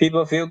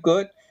people feel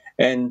good.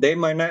 And they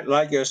might not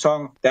like your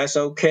song. That's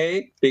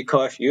okay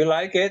because you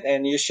like it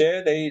and you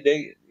share.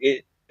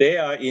 They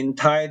are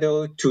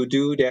entitled to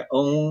do their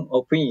own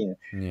opinion.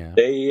 Yeah.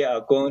 They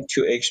are going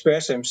to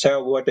express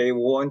themselves, what they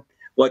want,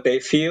 what they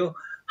feel,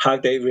 how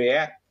they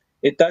react.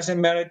 It doesn't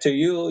matter to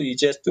you. You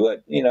just do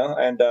it.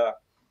 And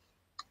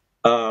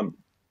um,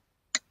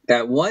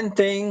 that one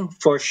thing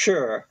for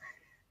sure,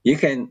 you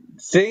can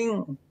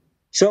think.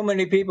 So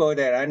many people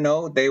that I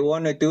know, they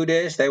want to do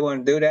this, they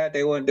want to do that,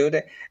 they want to do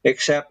that,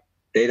 except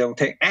they don't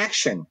take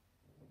action.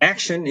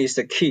 Action is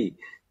the key.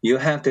 You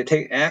have to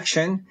take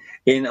action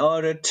in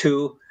order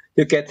to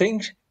get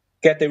things,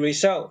 get the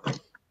result.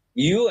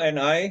 You and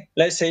I,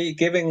 let's say,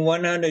 giving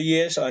 100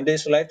 years on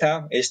this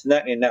lifetime is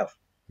not enough.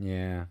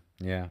 Yeah.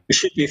 Yeah. It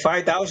should be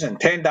 5,000,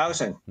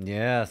 10,000.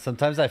 Yeah.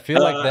 Sometimes I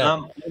feel like that.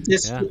 I'm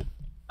just Yeah.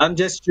 I'm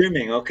just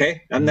dreaming.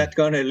 Okay, I'm Mm. not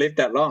going to live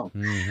that long,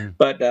 Hmm.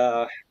 but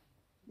well,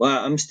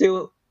 I'm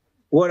still.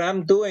 What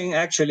I'm doing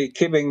actually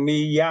keeping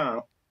me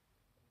young,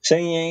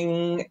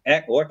 singing,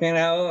 working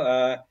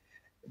out,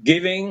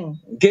 giving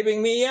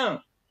me young.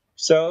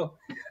 So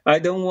I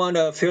don't want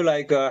to feel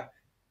like, when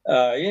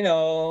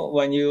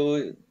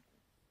you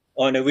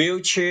on a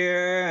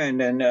wheelchair and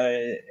then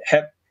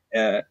have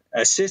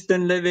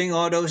assistant living,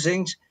 all those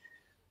things.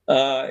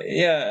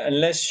 Yeah,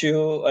 unless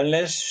you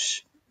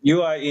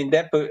are in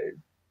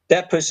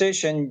that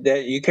position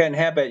that you can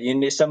have it, you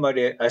need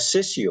somebody to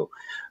assist you.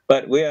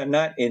 But we are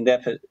not in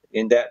that.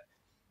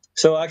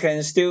 So I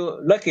can still,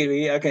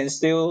 luckily, I can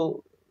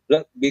still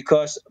look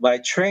because by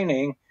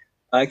training,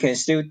 I can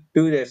still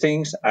do the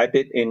things I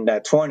did in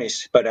the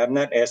 20s. But I'm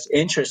not as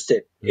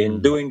interested in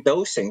Mm. doing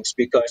those things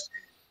because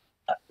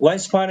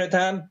once upon a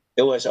time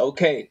it was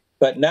okay,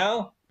 but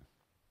now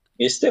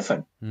it's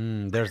different.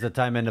 Mm. There's a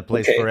time and a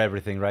place for Okay,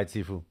 everything, right,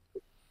 Sifu?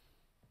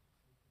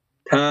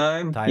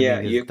 yeah,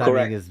 Timing is you're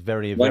timing correct, is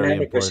very, very 100%.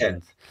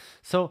 important.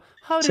 So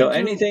how So did you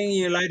anything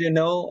you like to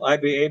know, I'll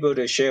be able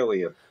to share with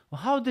you.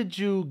 how did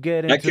you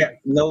get I into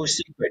kept no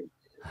secret,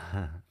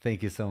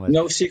 Thank you so much.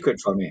 no secret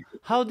for me.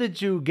 How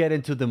did you get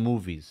into the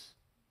movies?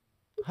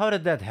 How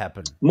did that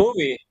happen?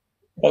 Movie,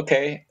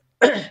 okay.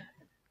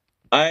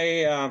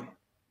 I um,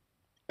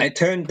 I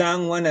turned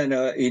down one an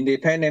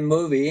independent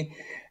movie,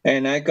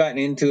 and I got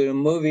into the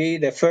movie.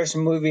 The first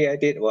movie I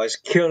did was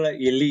Killer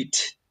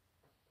Elite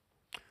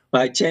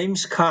by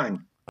James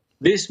Caan.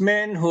 This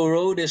man who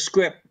wrote the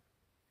script,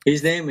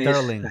 his name is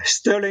Sterling.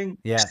 Sterling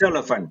Yeah.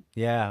 Sullivan.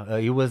 Yeah,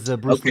 he was a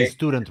Bruce Lee Okay,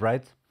 student,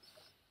 right?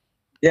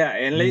 yeah,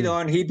 and later Mm.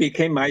 on he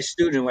became my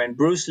student when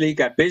Bruce Lee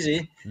got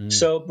busy. Mm.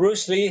 So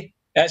Bruce Lee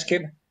asked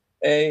him,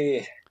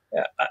 "Hey,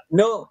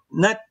 no,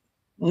 not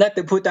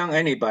to put down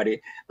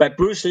anybody, but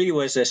Bruce Lee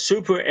was a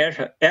super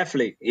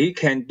athlete. He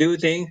can do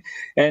things,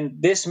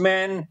 and this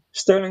man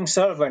Sterling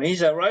Sullivan,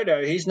 he's a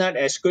writer. He's not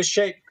as good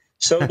shape.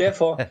 So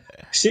therefore,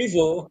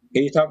 Sifu,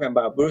 he's talking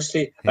about Bruce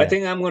Lee. I Yeah.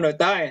 think I'm gonna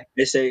die."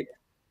 They say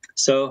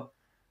so.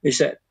 He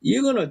said,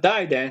 "You're gonna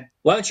die then?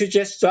 Why don't you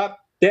just stop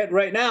dead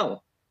right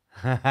now?"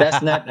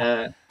 That's not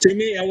to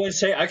me. I would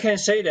say I can't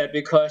say that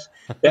because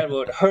that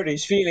would hurt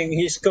his feeling.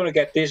 He's gonna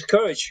get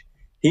discouraged.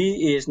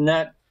 He is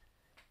not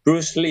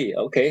Bruce Lee.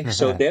 Okay,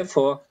 so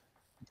therefore,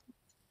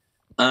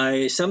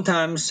 I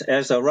sometimes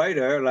as a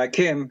writer like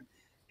him,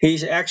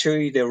 he's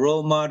actually the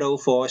role model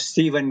for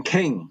Stephen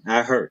King.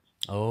 I heard.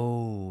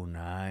 Oh,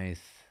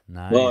 nice.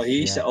 Well, Nice.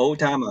 he's Yeah. an old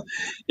timer.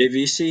 If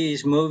you see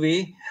his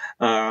movie,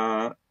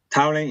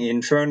 Towering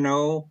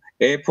Inferno,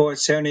 Airport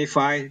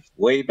 75,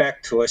 way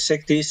back to the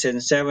 60s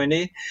and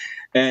 70s,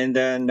 and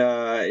then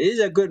he's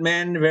a good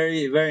man,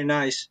 very very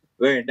nice,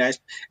 very nice.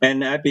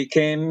 And I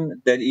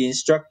became the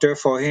instructor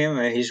for him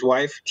and his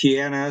wife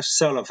Tiana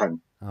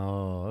Sullivan.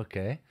 Oh,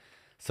 okay.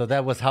 So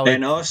that was how And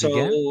it also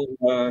began?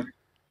 uh,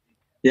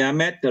 yeah, I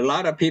met a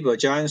lot of people,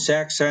 John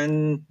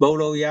Saxon,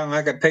 Bolo Young.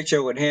 I got a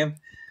picture with him,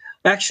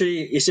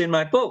 actually it's in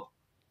my book.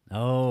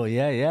 Oh,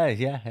 yeah, yeah,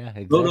 yeah,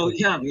 yeah, Bolo exactly.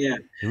 Young, yeah,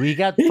 We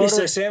got he's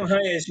the photos. same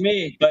height as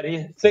me, but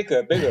he's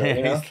thicker, bigger,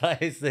 He's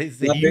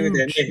not bigger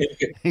than huge. me.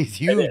 He's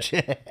huge.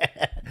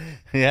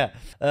 Yeah.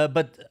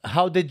 But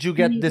how did you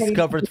get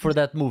discovered for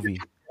that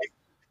movie?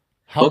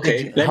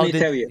 Okay, let How me did,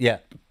 tell you. yeah.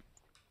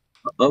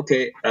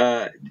 Okay,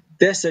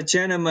 there's a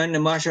gentleman, a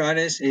martial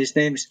artist. His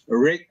name's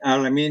Rick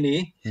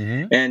Alamini,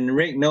 Mm-hmm. and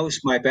Rick knows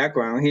my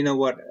background. He know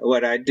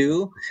what I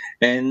do,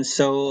 and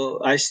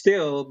so I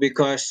still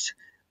because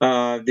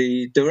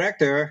the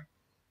director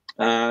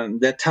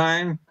that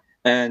time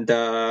and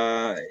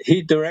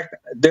he direct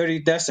Dirty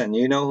Dozen.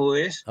 You know who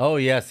is? Oh,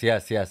 yes,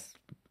 yes, yes.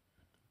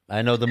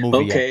 I know the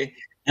movie, yeah. Okay,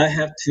 I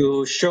have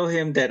to show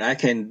him that I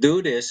can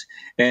do this,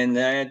 and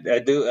I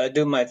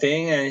do my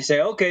thing, and he say,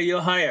 "Okay,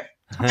 you're hired."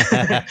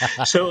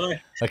 So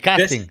A that's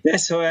casting.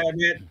 that's why I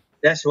met.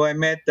 That's why I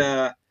met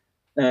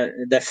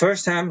the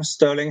first time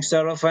Sterling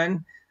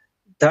Sullivan,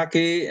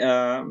 Taki.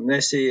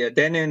 Let's see,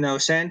 Daniel Mm-hmm.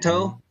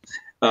 Nosanto,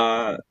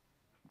 uh,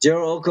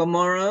 Joe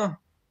Okamura,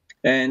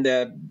 and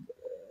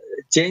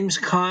James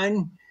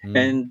Caan, Mm-hmm.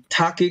 and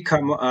Tak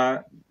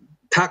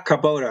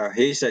Kabota.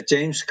 He's a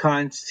James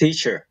Caan's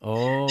teacher.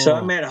 So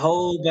I Oh, met a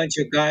whole bunch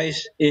of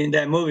guys in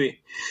that movie,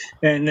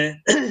 and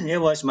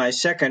it was my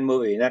second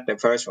movie, not the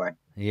first one.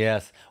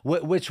 yes.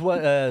 Which one?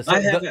 I So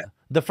have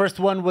the first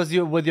one was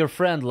you with your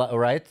friend,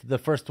 right? The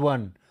first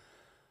one.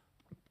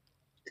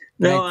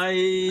 no. Night.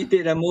 I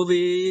did a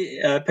movie,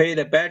 played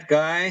a bad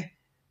guy.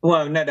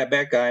 Well, not a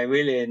bad guy,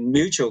 really a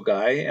mutual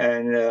guy,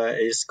 and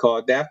it's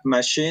called Death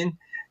Machine.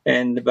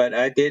 And but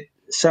I did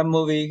some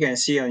movie you can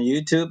see on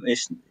YouTube.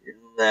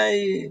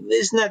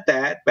 It's not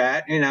that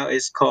bad,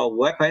 It's called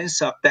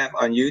Weapons of Death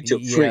on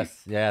YouTube, free.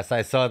 Yes, yes.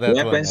 I saw that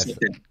one. Weapons of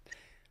Death.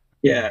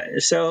 Yeah. Yeah.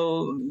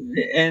 So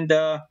and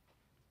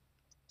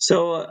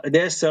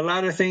there's a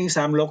lot of things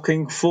I'm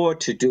looking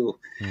forward to do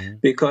Hmm.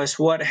 because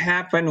what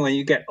happened when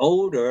you get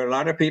older, a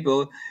lot of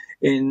people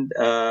in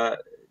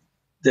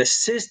the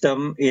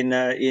system in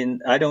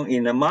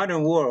the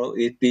modern world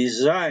is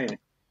designed,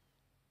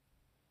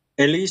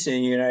 at least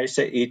in the United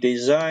States, it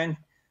designed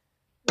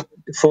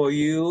for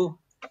you,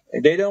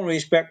 they don't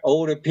respect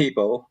older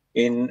people.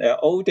 In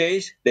old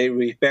days, they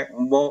respect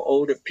more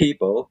older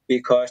people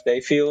because they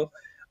feel,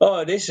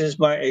 oh, this is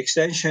my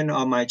extension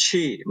of my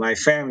chi, my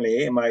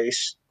family, my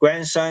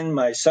grandson,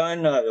 my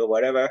son, or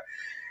whatever.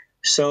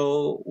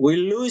 So we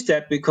lose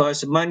that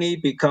because money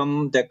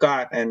become the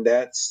god, and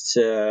that's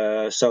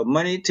so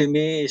money to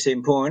me is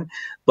important,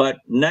 but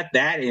not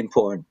that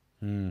important.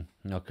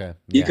 Okay.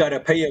 You Yeah. gotta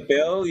pay your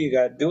bill, you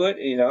gotta do it,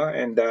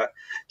 and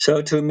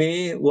so to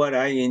me, what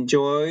I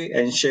enjoy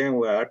and sharing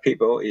with other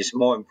people is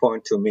more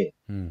important to me.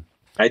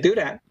 I do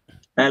that.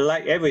 I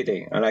like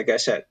everything, like I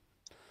said.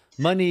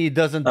 Money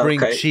doesn't bring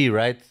Okay, chi,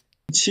 right?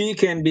 she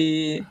can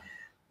be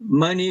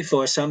money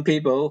for some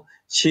people.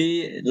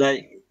 She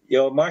like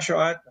your martial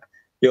art,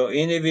 your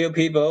interview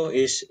people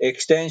is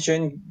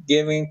extension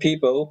giving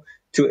people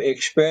to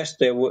express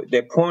their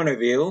point of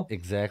view,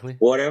 Exactly.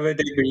 whatever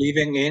they're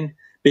believing in,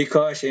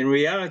 because in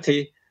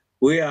reality,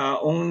 we are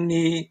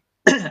only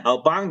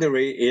our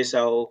boundary is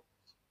our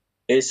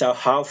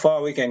how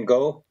far we can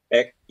go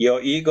at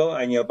your ego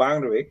and your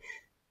boundary.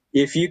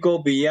 If you go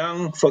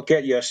beyond,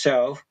 forget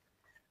yourself.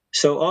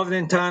 So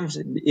oftentimes,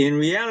 in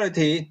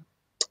reality,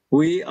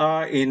 we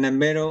are in the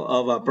middle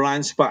of a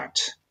blind spot.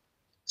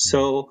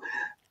 So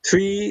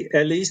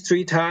at least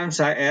three times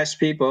I ask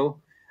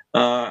people,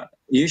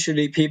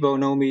 usually people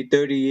know me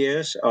 30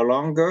 years or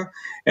longer,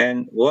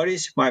 and what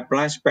is my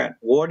blind spot?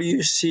 What do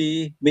you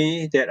see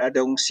me that I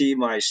don't see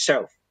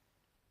myself?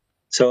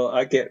 So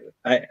I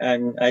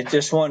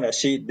just want to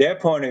see their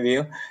point of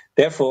view.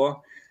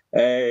 Therefore,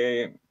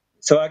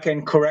 so I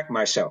can correct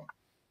myself.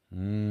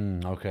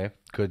 Okay.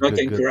 Good, I good,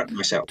 can good. correct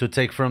myself To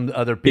take from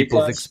other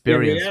people's because in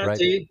experience, right?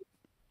 reality,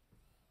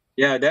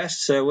 yeah,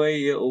 that's the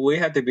way we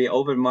have to be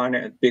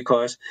open-minded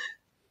because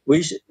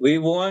we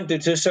want to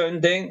do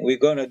certain thing, we're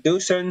gonna do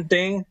certain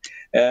thing.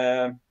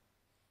 Uh,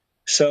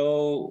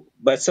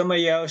 but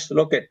somebody else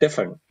look at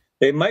different.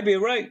 They might be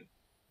right.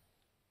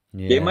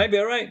 They Yeah. might be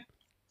right.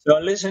 So I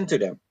listen to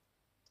them.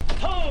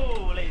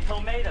 Holy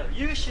tomato,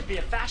 you should be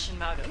a fashion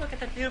model. Look at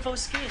that beautiful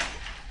skin.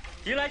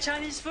 You like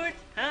Chinese food?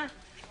 Huh?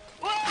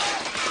 Whoa!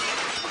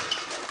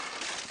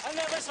 I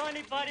never saw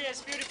anybody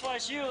as beautiful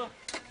as you.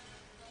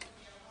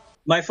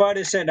 My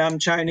father said I'm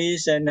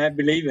Chinese, and I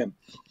believe him.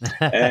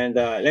 And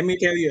let me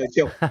tell you a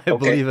joke. I Okay,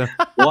 believe him.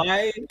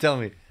 why Tell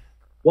me.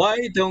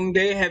 why don't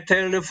they have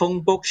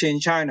telephone books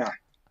in China?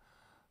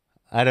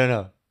 I don't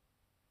know.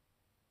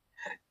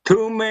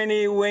 Too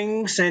many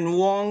wings and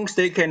wongs.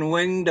 They can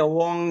wing the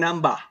wrong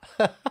number.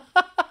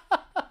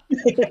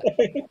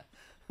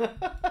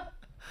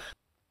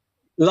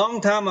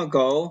 Long time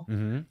ago,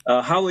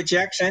 Howard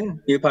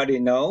Jackson, you probably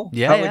know,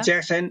 Yeah, Howard yeah.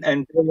 Jackson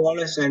and Bill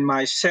Wallace and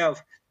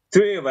myself,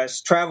 three of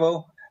us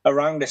travel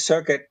around the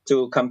circuit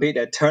to compete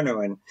at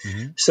tournament.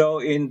 So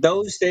in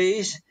those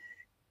days,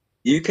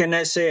 you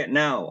cannot say it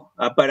now,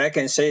 but I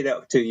can say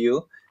that to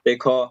you. They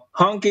call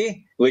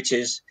honky, which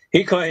is,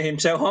 he called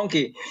himself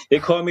honky. They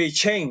call me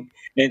Ching,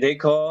 and they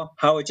call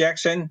Howard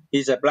Jackson,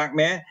 he's a black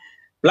man,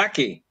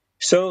 Blackie.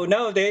 So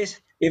nowadays,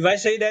 if I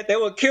say that, they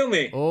will kill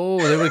me.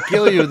 Oh, they will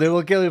kill you. They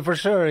will kill you for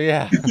sure.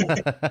 Yeah.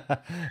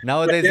 But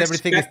Nowadays, that's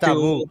everything is back to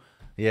taboo.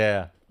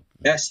 Yeah.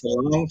 That's a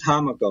long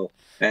time ago,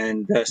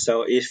 and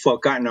so it's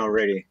forgotten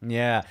already.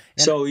 Yeah.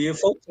 And So you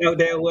folks out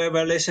there,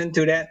 whoever listen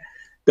to that,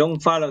 don't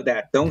follow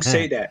that. Don't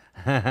say that.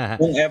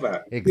 Don't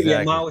ever. Keep your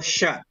exactly. mouth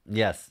shut.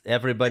 Yes.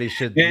 Everybody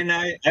should. And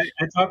I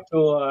talked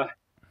to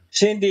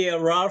Cynthia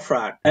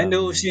Ralfrat. I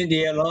know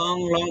Cynthia a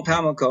long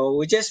time ago.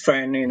 We're just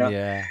friends.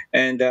 Yeah.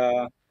 And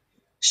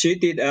she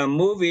did a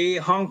movie,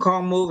 Hong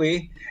Kong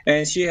movie,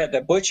 and she had the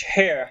butch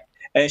hair,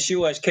 and she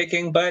was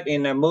kicking butt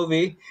in a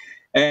movie.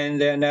 And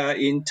then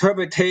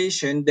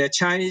interpretation, the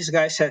Chinese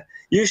guy said,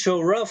 "You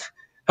so rough.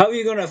 How are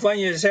you gonna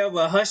find yourself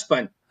a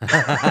husband?"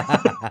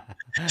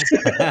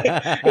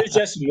 It's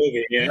just a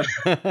movie.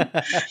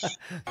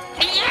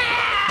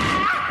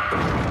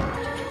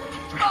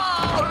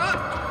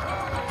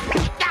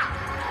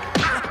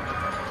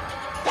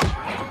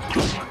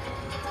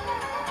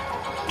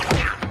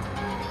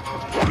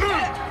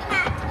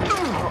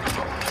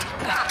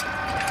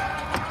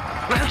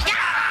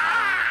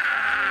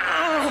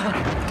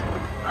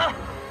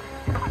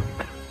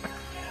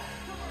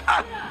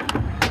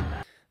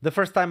 The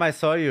first time I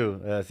saw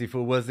you,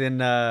 Sifu, was in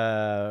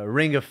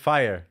Ring of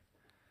Fire,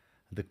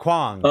 the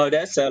Kwang. Oh,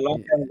 that's a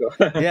long time ago.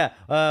 Yeah.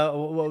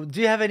 Do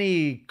you have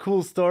any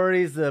cool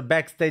stories,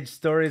 backstage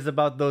stories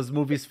about those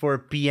movies for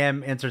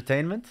PM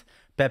Entertainment,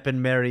 Pep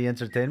and Mary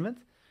Entertainment?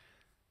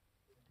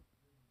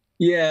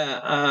 Yeah,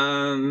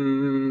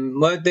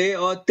 but they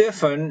are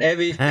different.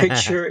 Every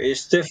picture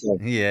is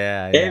different.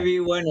 Yeah, yeah.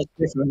 Everyone is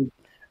different.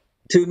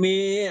 To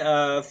me,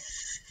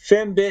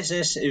 film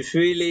business is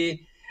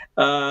really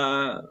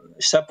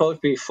supposed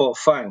to be for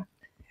fun.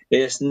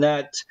 It's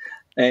not,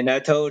 and I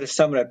told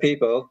some of the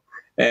people,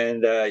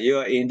 and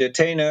you're an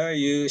entertainer,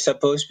 you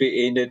supposed to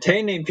be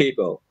entertaining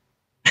people.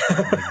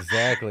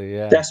 Exactly.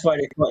 Yeah. That's why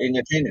they call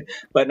entertainment.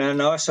 But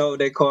then also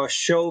they call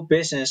show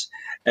business.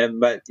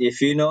 But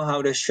if you know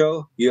how to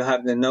show, you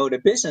have to know the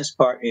business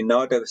part in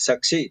order to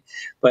succeed.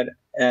 But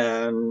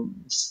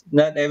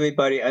not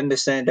everybody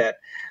understand that.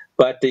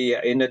 But the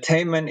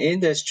entertainment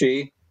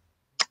industry,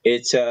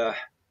 it's a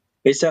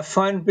it's a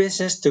fun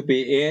business to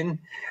be in.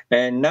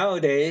 And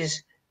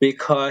nowadays,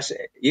 because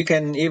you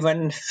can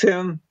even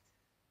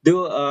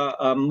do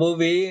a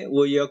movie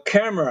with your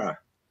camera.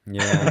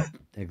 Yeah.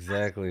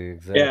 Exactly.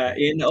 Yeah,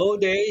 Exactly. in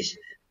old days,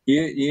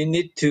 you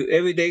need to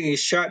everything is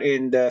shot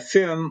in the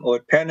film or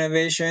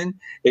Panavision.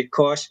 It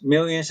costs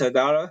millions of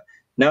dollars.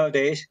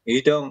 Nowadays,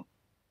 you don't.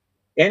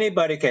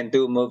 Anybody can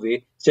do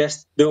movie.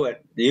 Just do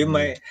it. You Yeah.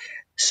 might.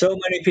 So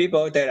many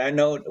people that I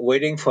know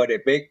waiting for the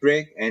big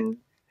break, and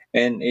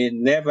it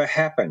never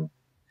happened.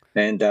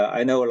 And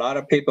I know a lot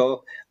of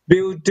people.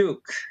 Bill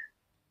Duke.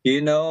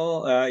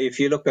 If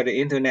you look at the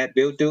internet,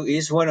 Bill Duke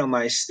is one of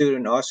my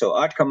students also.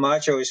 Art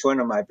Camacho is one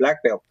of my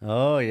black belt.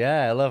 Oh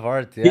yeah, I love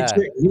art. He Yeah.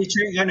 trained, he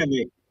trained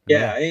enemy.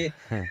 Yeah.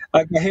 Yeah,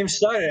 I got him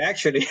started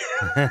actually.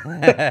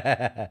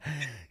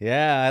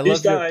 Yeah, I He love your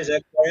started as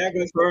a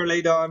choreographer,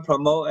 later on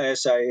promote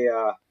as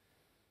a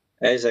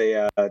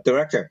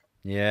director.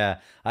 yeah.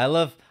 I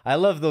love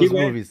He those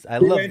went movies. I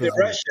he love went to those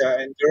movies. Russia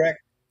and direct.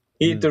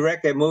 He Mm.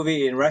 directed a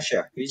movie in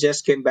Russia. He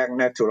just came back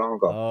not too long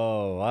ago.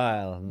 Oh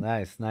wow,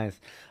 nice, nice.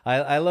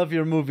 I love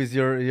your movies.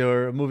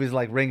 Your movies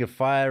like Ring of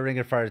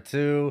Fire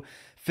 2,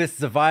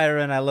 Fists of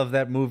Iron. I love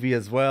that movie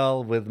as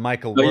well with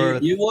Michael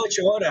But you Worth. watch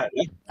all that.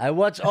 I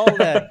watched all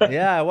that.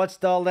 Yeah, I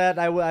watched all that.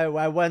 I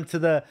went to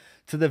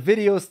the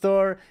video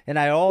store and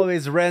I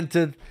always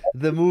rented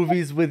the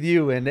movies with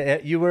you, and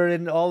you were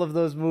in all of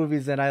those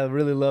movies, and I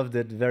really loved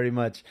it very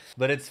much.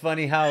 But it's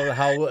funny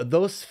how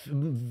those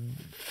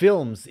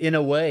films, in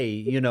a way,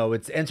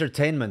 it's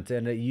entertainment,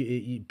 and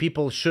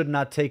people should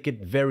not take it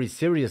very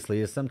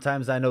seriously.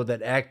 Sometimes I know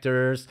that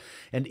actors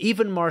and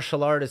even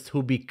martial artists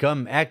who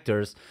become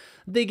actors,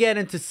 they get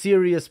into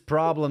serious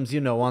problems,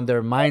 on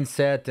their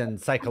mindset and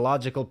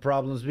psychological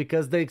problems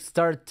because they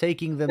start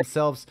taking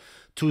themselves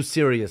too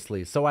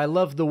seriously. So I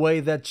love the way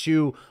that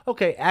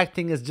okay,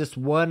 acting is just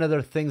one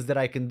other things that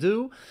I can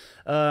do.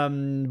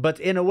 But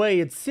in a way,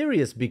 it's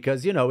serious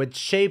because, it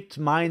shaped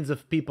minds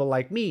of people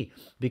like me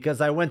because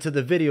I went to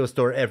the video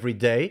store every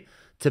day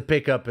to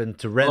pick up and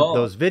to rent Oh,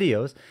 those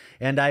videos,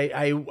 and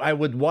I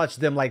would watch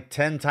them like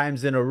 10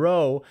 times in a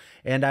row,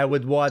 and I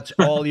would watch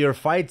all your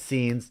fight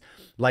scenes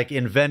like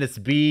in Venice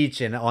Beach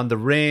and on the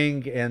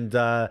ring, and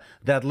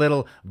that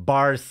little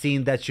bar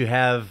scene that you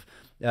have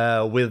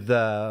with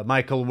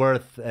Michael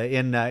Worth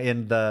in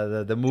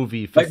the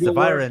movie Fists Michael of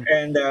Worth Iron.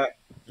 and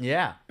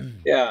Yeah,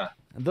 yeah,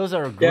 those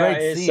are yeah.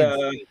 great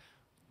scenes.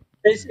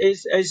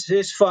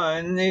 It's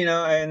fun,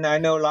 and I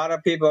know a lot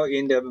of people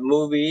in the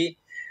movie,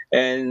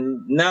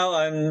 and now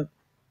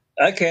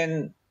I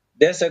can.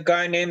 There's a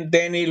guy named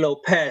Danny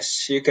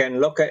Lopez. You can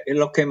look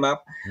him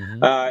up.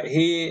 Hmm.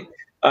 He,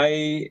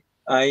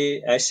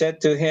 I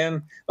said to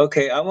him,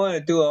 okay, I want to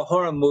do a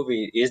horror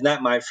movie. It's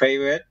not my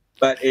favorite,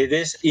 but it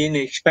is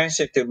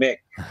inexpensive to make.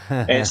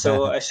 And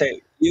so I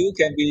say, you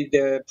can be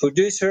the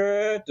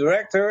producer,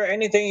 director,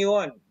 anything you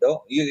want.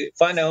 Don't you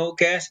find a whole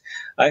cast?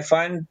 I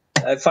find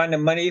the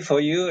money for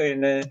you,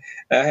 and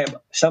I have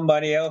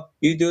somebody else.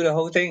 You do the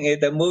whole thing.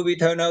 If the movie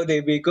turn out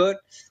to be good,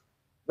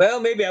 well,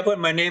 maybe I put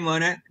my name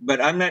on it, but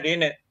I'm not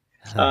in it.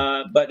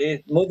 But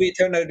if movie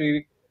turned out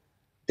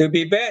to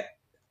be bad,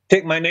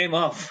 take my name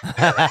off.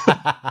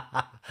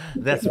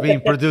 That's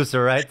being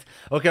producer, right?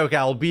 Okay, okay.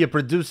 I'll be a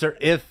producer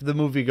if the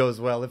movie goes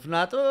well. If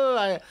not,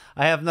 I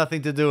have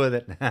nothing to do with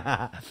it.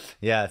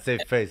 Yeah,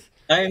 save face.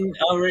 I'm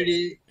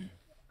already,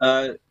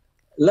 uh,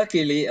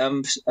 luckily,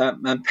 I'm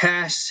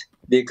past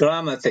the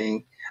glamour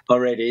thing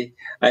already.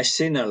 I've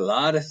seen a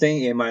lot of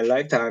things in my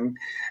lifetime,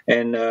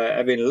 and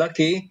I've been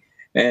lucky,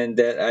 and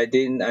that I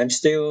didn't. I'm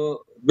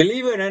still,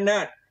 believe it or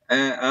not,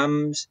 uh,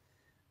 I'm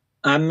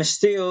I'm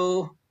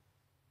still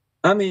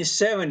I'm in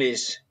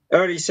 70s,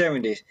 early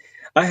 70s.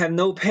 I have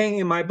no pain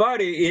in my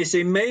body. It's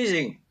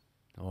amazing.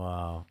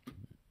 Wow.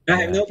 I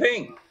have Yeah. no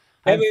pain.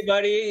 I'm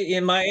Everybody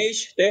in my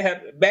age, they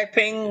have back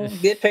pain,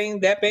 this pain,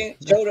 that pain,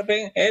 shoulder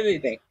pain,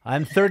 everything.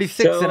 I'm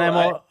 36 and So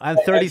I'm I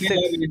think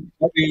 36.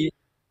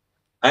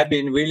 I've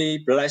been really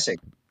blessed.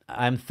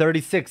 I'm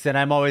 36 and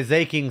I'm always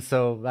aching.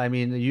 So I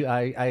mean,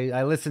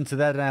 I listen to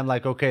that and I'm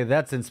like, okay,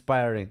 that's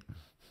inspiring.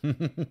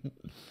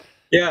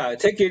 Yeah,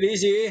 take it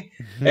easy,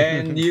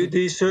 and you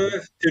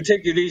deserve to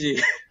take it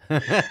easy.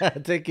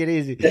 Take it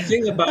easy. The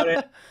thing about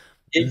it,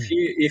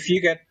 if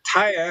you get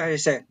tired, I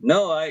say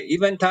no. I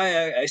even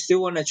tired, I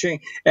still want to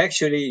train.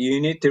 Actually,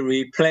 you need to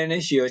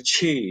replenish your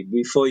chi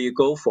before you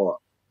go for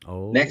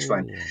next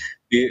one.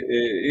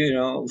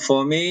 Oh.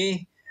 For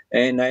me,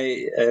 and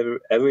I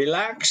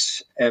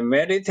relax and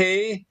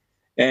meditate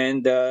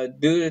and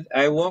do.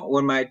 I walk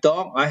with my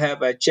dog. I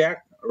have a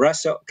Jack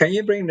Russell. Can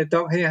you bring the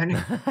dog here, honey?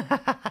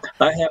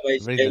 I have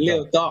Bring a the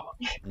little dog.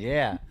 dog,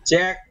 Yeah.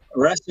 Jack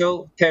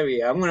Russell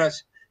Terrier.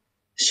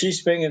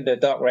 She's bringing the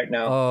dog right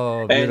now, Oh,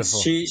 and beautiful.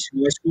 she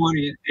was born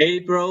in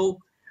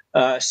April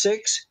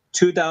 6.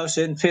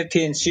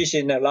 2015. She's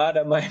in a lot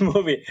of my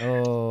movie.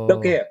 Look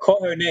Oh, here,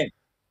 call her name.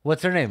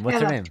 what's her name? What's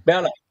her name?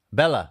 Bella.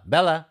 Bella.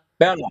 Bella.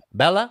 Bella.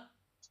 Bella.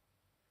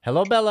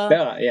 Hello, Bella.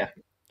 Bella, yeah.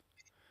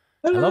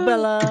 Hello, Hello.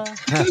 Bella.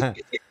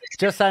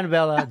 Josan,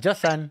 Bella.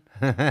 Josan.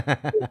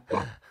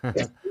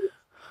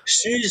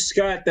 She's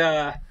got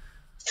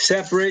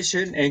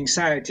separation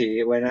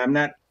anxiety when I'm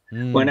not.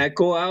 When I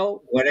go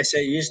out, when I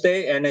say you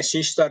stay, and then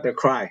she start to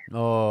cry.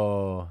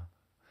 Oh.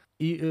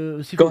 Go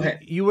Sifu, ahead.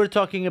 you were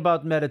talking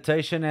about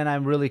meditation, and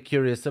I'm really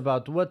curious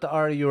about what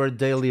are your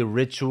daily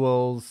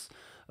rituals?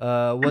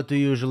 What do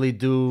you usually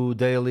do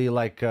daily?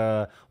 Like,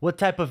 what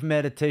type of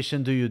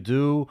meditation do you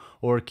do?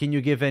 Or can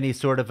you give any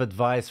sort of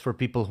advice for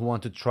people who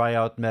want to try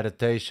out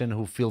meditation,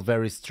 who feel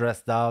very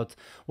stressed out?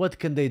 What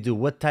can they do?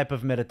 What type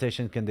of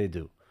meditation can they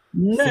do?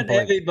 Not Simple,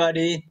 like,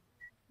 everybody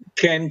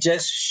can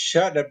just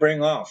shut the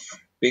brain off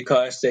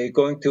because they're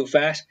going too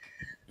fast.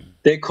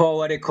 They call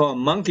what they call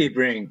monkey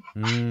brain.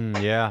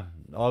 yeah,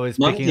 always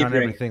picking Monkey on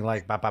brain. everything,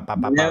 like,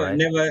 Never, right?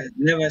 never,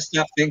 never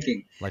stop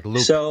thinking. Like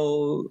loop.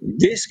 So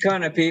this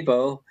kind of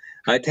people,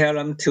 I tell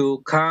them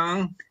to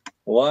count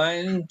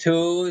 1,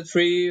 2,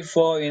 3,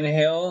 4,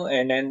 inhale,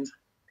 and then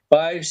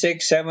 5,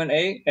 6, 7,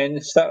 8,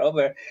 and start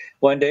over.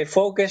 When they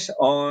focus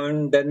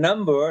on the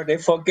number, they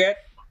forget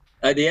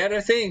the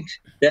other things.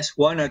 That's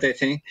one of the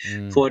things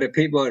for the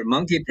people with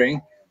monkey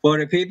brain. For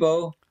the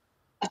people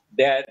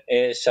that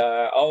is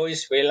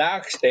always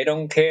relaxed, they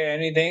don't care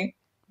anything.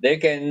 They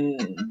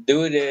can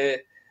do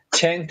the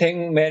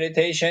chanting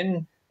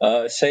meditation,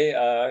 say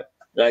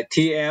like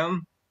TM.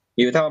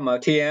 You talking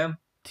about TM,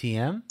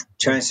 TM?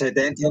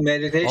 transcendental Oh,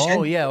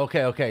 meditation? yeah,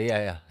 okay,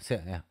 yeah.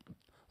 Yeah.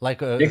 Like,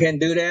 They can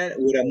do that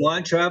with a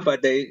mantra,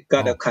 but they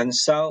got to oh,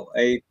 consult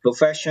a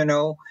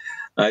professional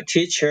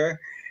teacher,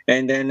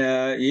 and then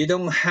you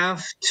don't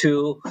have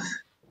to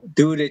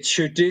do the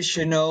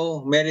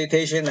traditional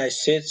meditation like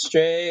sit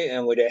straight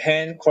and with a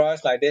hand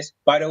crossed like this.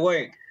 By the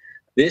way,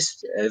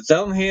 this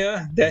thumb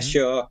here,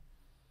 mhm.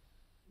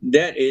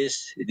 that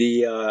is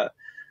the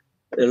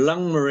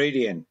lung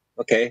meridian.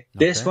 Okay,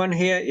 this Okay. one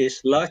here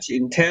is large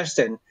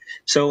intestine.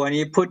 So when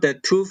you put the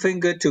two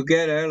finger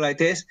together like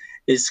this,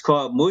 it's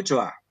called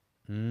mudra.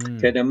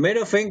 Okay, Mm. the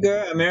middle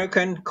finger,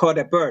 American called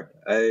a bird.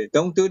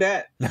 Don't do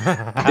that.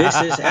 This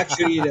is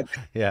actually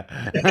Yeah.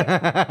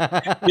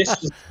 this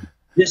is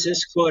this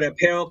is called a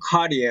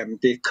pericardium,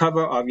 the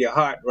cover of your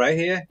heart right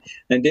here,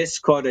 and this is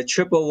called a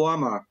triple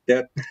warmer,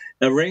 the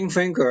ring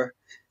finger,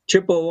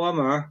 triple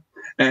warmer,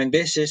 and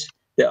this is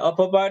the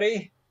upper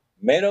body,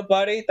 middle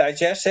body,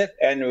 digestive,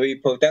 and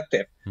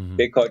reproductive. Mhm.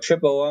 They call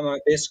triple warmer.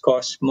 This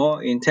called small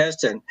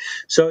intestine.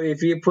 So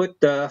if you put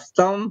the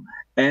thumb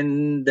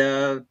and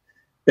the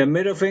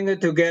middle finger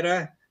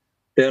together,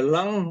 the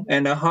lung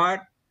and the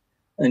heart,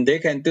 and they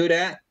can do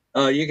that.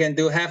 You can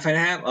do half and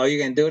half, or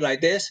you can do like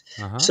this.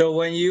 Uh-huh. So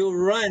when you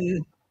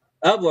run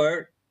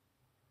upward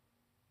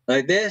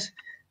like this,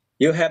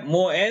 you have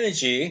more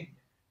energy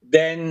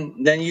than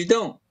you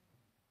don't.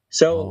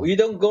 So Oh. you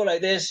don't go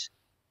like this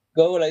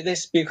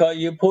because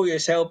you pull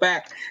yourself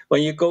back.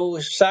 When you go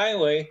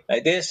sideways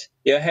like this,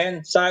 your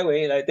hand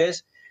sideways like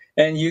this,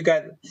 and you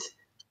got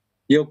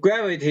your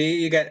gravity,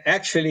 you got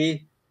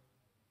actually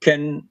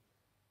can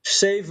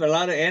save a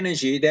lot of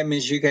energy. That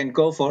means you can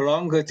go for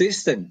longer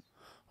distance.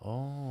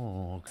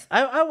 Oh,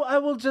 I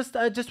will just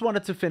I just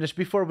wanted to finish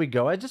before we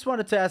go. I just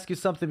wanted to ask you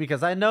something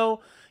because I know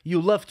you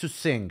love to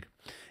sing.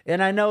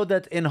 And I know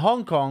that in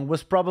Hong Kong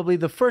was probably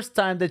the first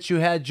time that you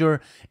had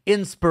your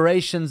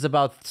inspirations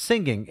about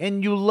singing.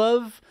 And you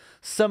love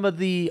some of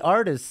the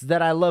artists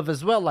that I love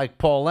as well, like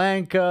Paul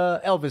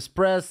Anka, Elvis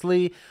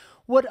Presley.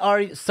 What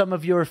are some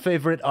of your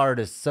favorite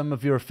artists, some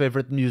of your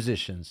favorite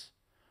musicians?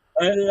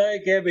 I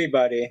like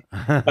everybody.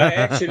 I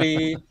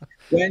actually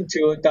went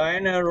to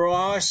Diana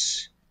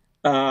Ross'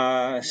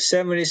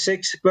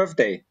 76th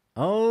birthday.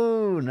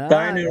 Oh,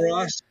 Diana nice.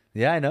 Ross,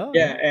 Yeah, I know.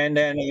 yeah, Yeah. and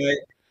then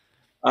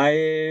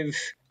I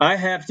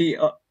have the.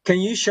 Can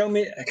you show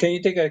me? Can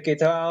you take a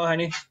guitar,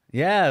 honey?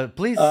 Yeah,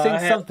 please sing I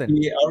have something.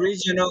 the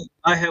original.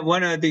 I have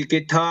one of the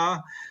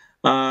guitar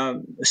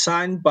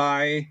signed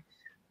by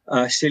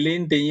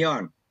Celine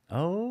Dion.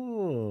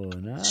 Oh,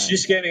 She's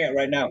nice. getting it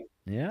right now.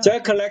 Yeah. So I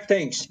collect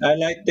things. I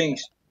like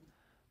things.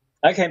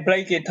 I can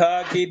play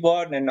guitar,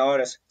 keyboard, and all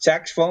this.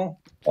 Saxophone,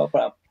 no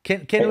problem.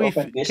 Can Okay, we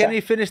open this can up.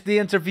 we finish the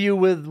interview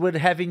with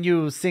having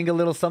you sing a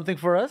little something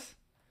for us?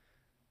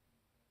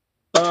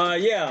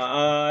 Yeah,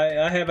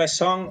 I have a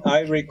song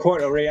I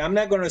record already. I'm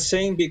not going to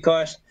sing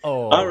because I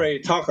Oh. already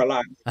talk a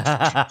lot.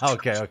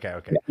 Okay.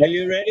 Are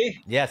you ready?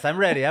 Yes, I'm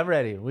ready. I'm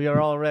ready. We are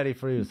all ready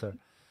for you, sir.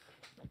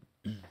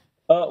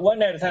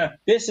 One at a time.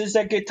 This is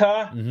a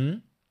guitar. Mm-hmm.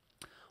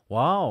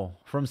 Wow,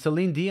 from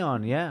Celine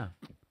Dion. Yeah,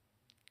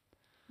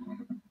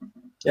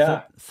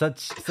 Yeah.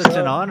 such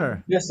an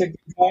honor. This is a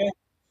guitar,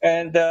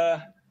 and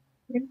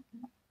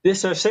this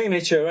is her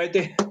signature right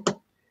there.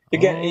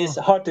 Again, it's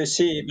Oh, hard to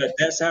see, but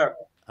that's her.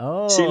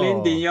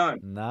 Celine oh, Dion.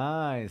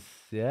 nice.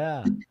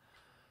 Yeah.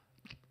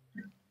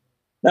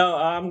 Now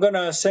I'm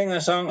gonna sing a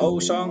song,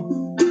 old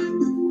song.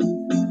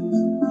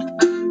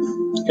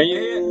 Can you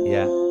hear it?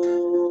 Yeah.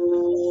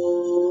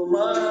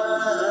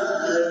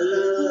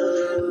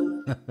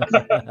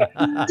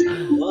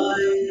 My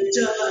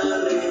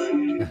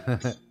darling,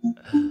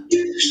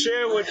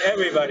 share with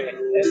everybody.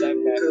 As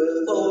I'm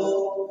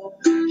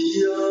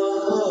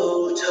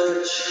your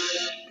touch,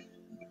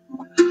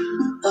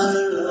 I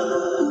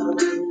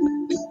love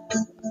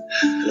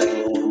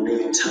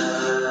lonely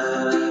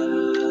time,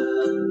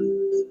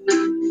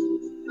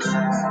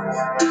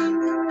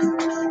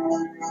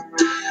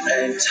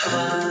 and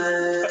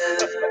time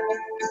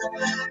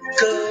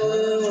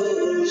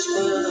goes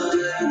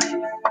by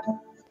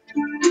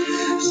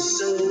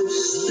so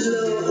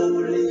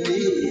slowly,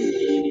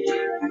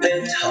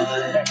 and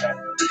time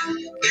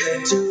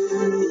can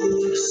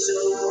do so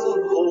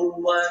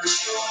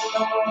much.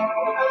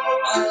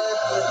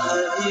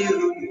 Are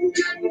you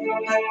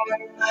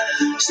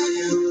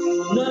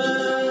still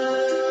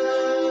mine?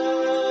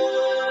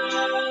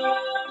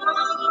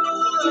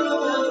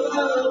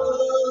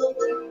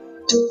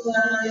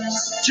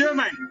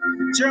 German,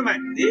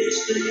 German.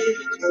 This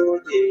little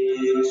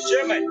is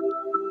German,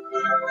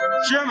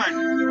 German.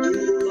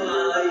 Du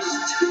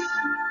weißt,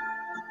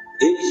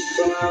 ich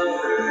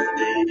brauche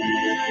dich.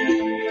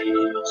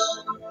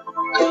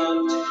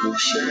 Kommt,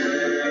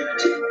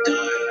 schenkt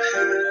dein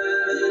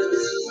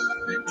Herz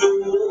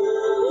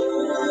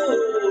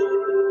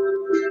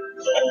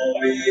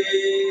nur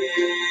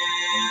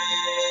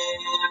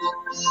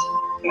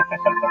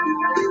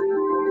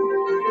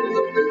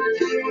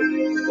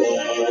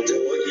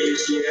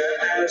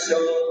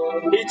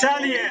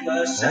Italian.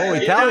 Oh,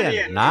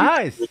 Italian.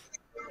 Nice.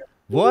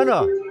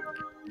 Buono.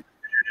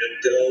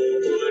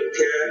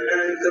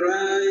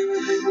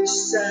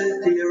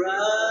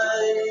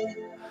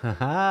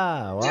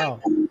 Haha, wow.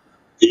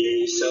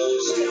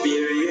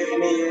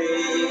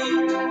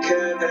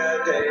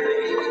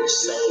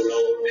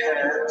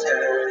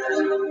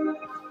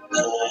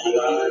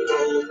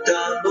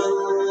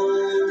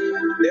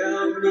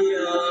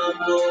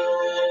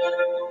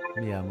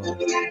 Mi amor.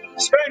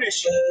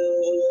 Spanish.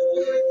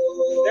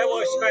 That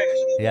was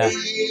Spanish. Yeah.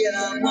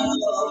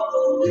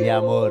 Mi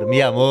amor,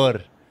 mi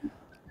amor.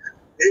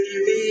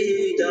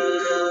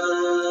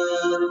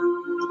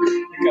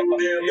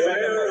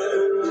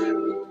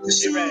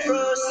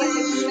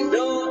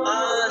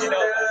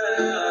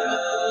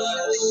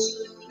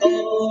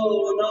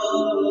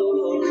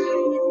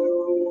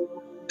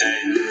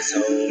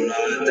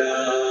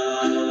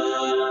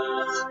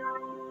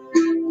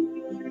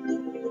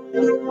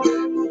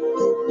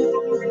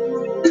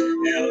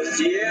 El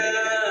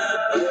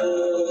cielo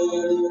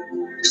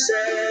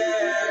se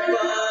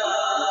va,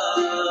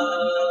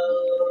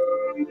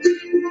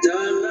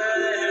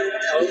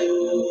 talento,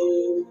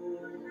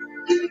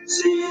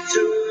 si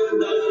tú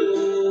no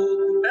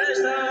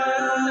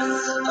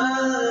estás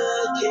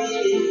aquí,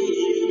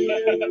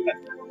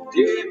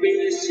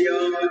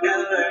 divisiones,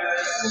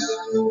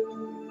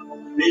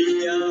 mi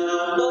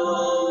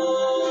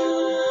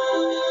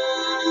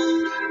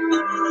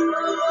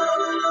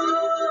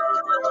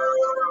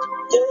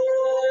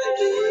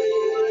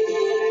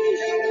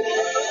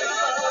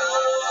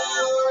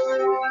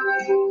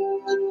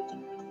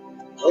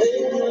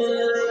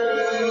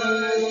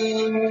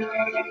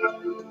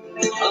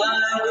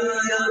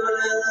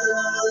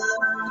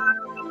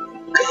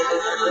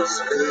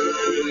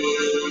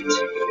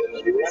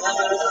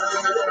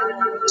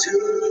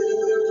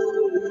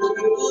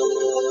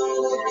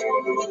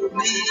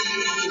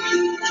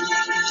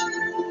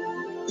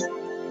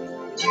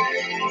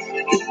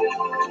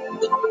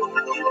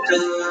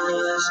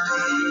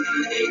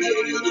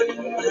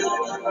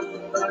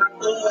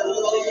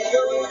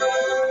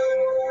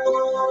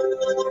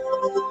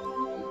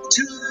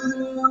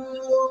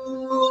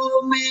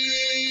to me.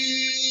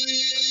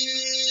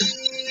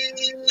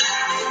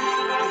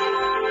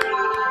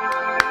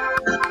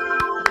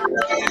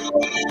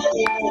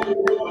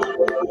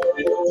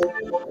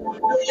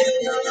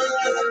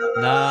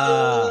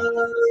 Nah.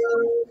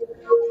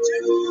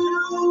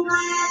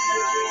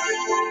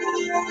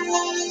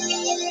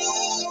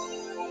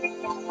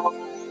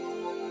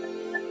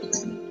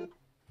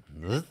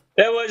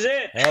 That was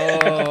it.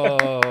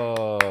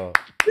 Oh.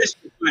 This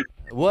is fun.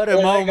 What a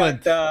Well,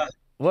 moment. got,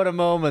 What a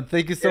moment.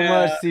 Thank you so yeah,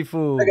 much,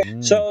 Sifu.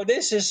 okay. So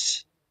this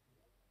is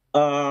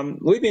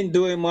we've been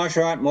doing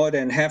martial art more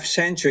than half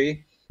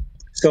century.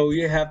 So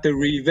you have to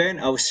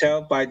reinvent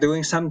ourselves by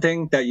doing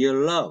something that you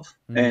love,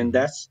 and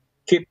that's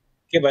keep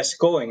us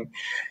going.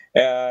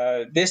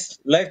 This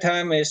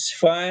lifetime is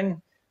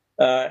fun,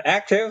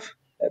 active,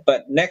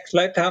 but next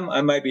lifetime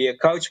I might be a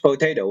couch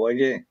potato. What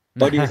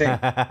do you think?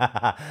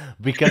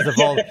 Because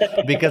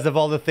of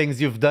all the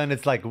things you've done,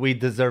 it's like we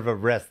deserve a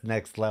rest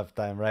next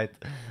lifetime, right?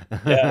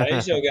 Yeah,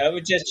 it's okay. I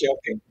was just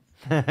joking.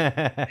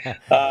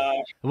 Uh,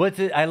 What's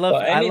it? I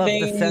love the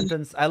anything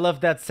sentence. I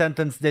love that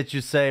sentence that you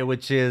say,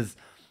 which is,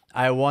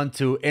 "I want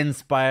to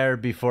inspire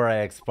before I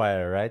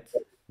expire." Right?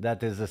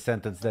 That is a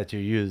sentence that you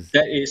use.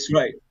 that is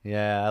right.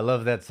 Yeah, I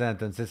love that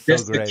sentence. It's so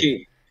That's the great.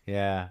 key.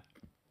 Yeah.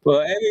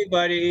 Well,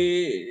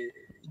 everybody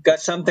got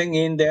something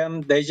in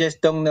them. They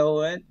just don't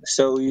know it.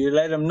 So you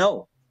let them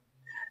know.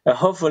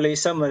 Hopefully,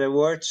 some of the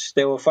words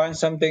they will find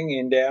something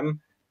in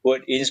them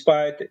would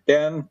inspire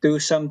them do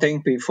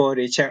something before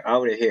they check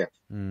out of here.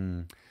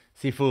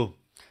 Sifu,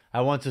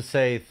 I want to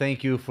say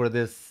thank you for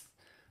this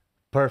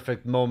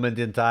perfect moment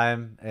in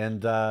time,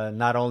 and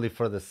not only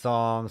for the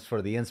songs,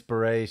 for the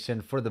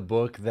inspiration, for the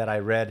book that I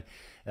read,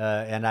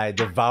 and I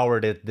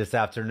devoured it this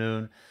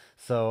afternoon.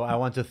 So I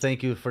want to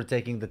thank you for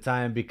taking the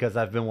time, because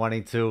I've been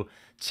wanting to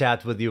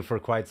chat with you for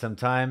quite some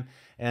time,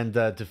 and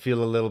to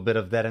feel a little bit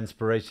of that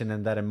inspiration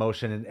and that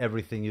emotion in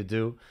everything you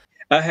do.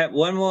 I have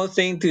one more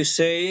thing to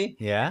say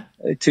Yeah.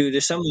 to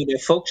some of the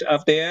folks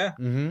up there,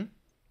 Mm-hmm.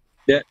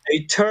 that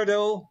a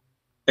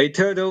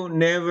turtle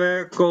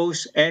never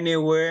goes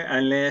anywhere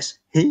unless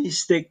he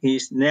stick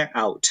his neck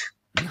out.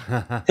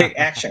 Take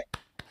action.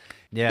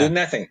 Do Yeah.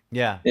 nothing.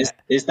 Yeah.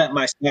 It's not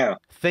my style.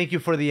 Thank you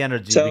for the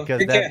energy, So because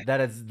take care. that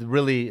is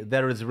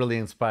really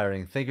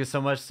inspiring. Thank you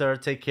so much, sir.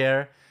 Take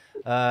care,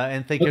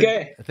 and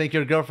Okay. thank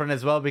your girlfriend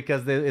as well,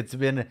 because it's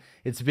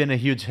been a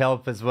huge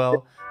help as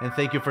well. And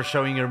thank you for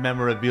showing your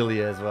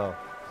memorabilia as well.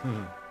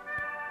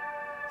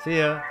 See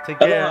you. Take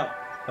care. Aloha.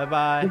 Bye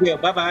bye. Thank you.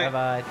 Bye bye. Bye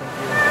bye.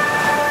 Thank you.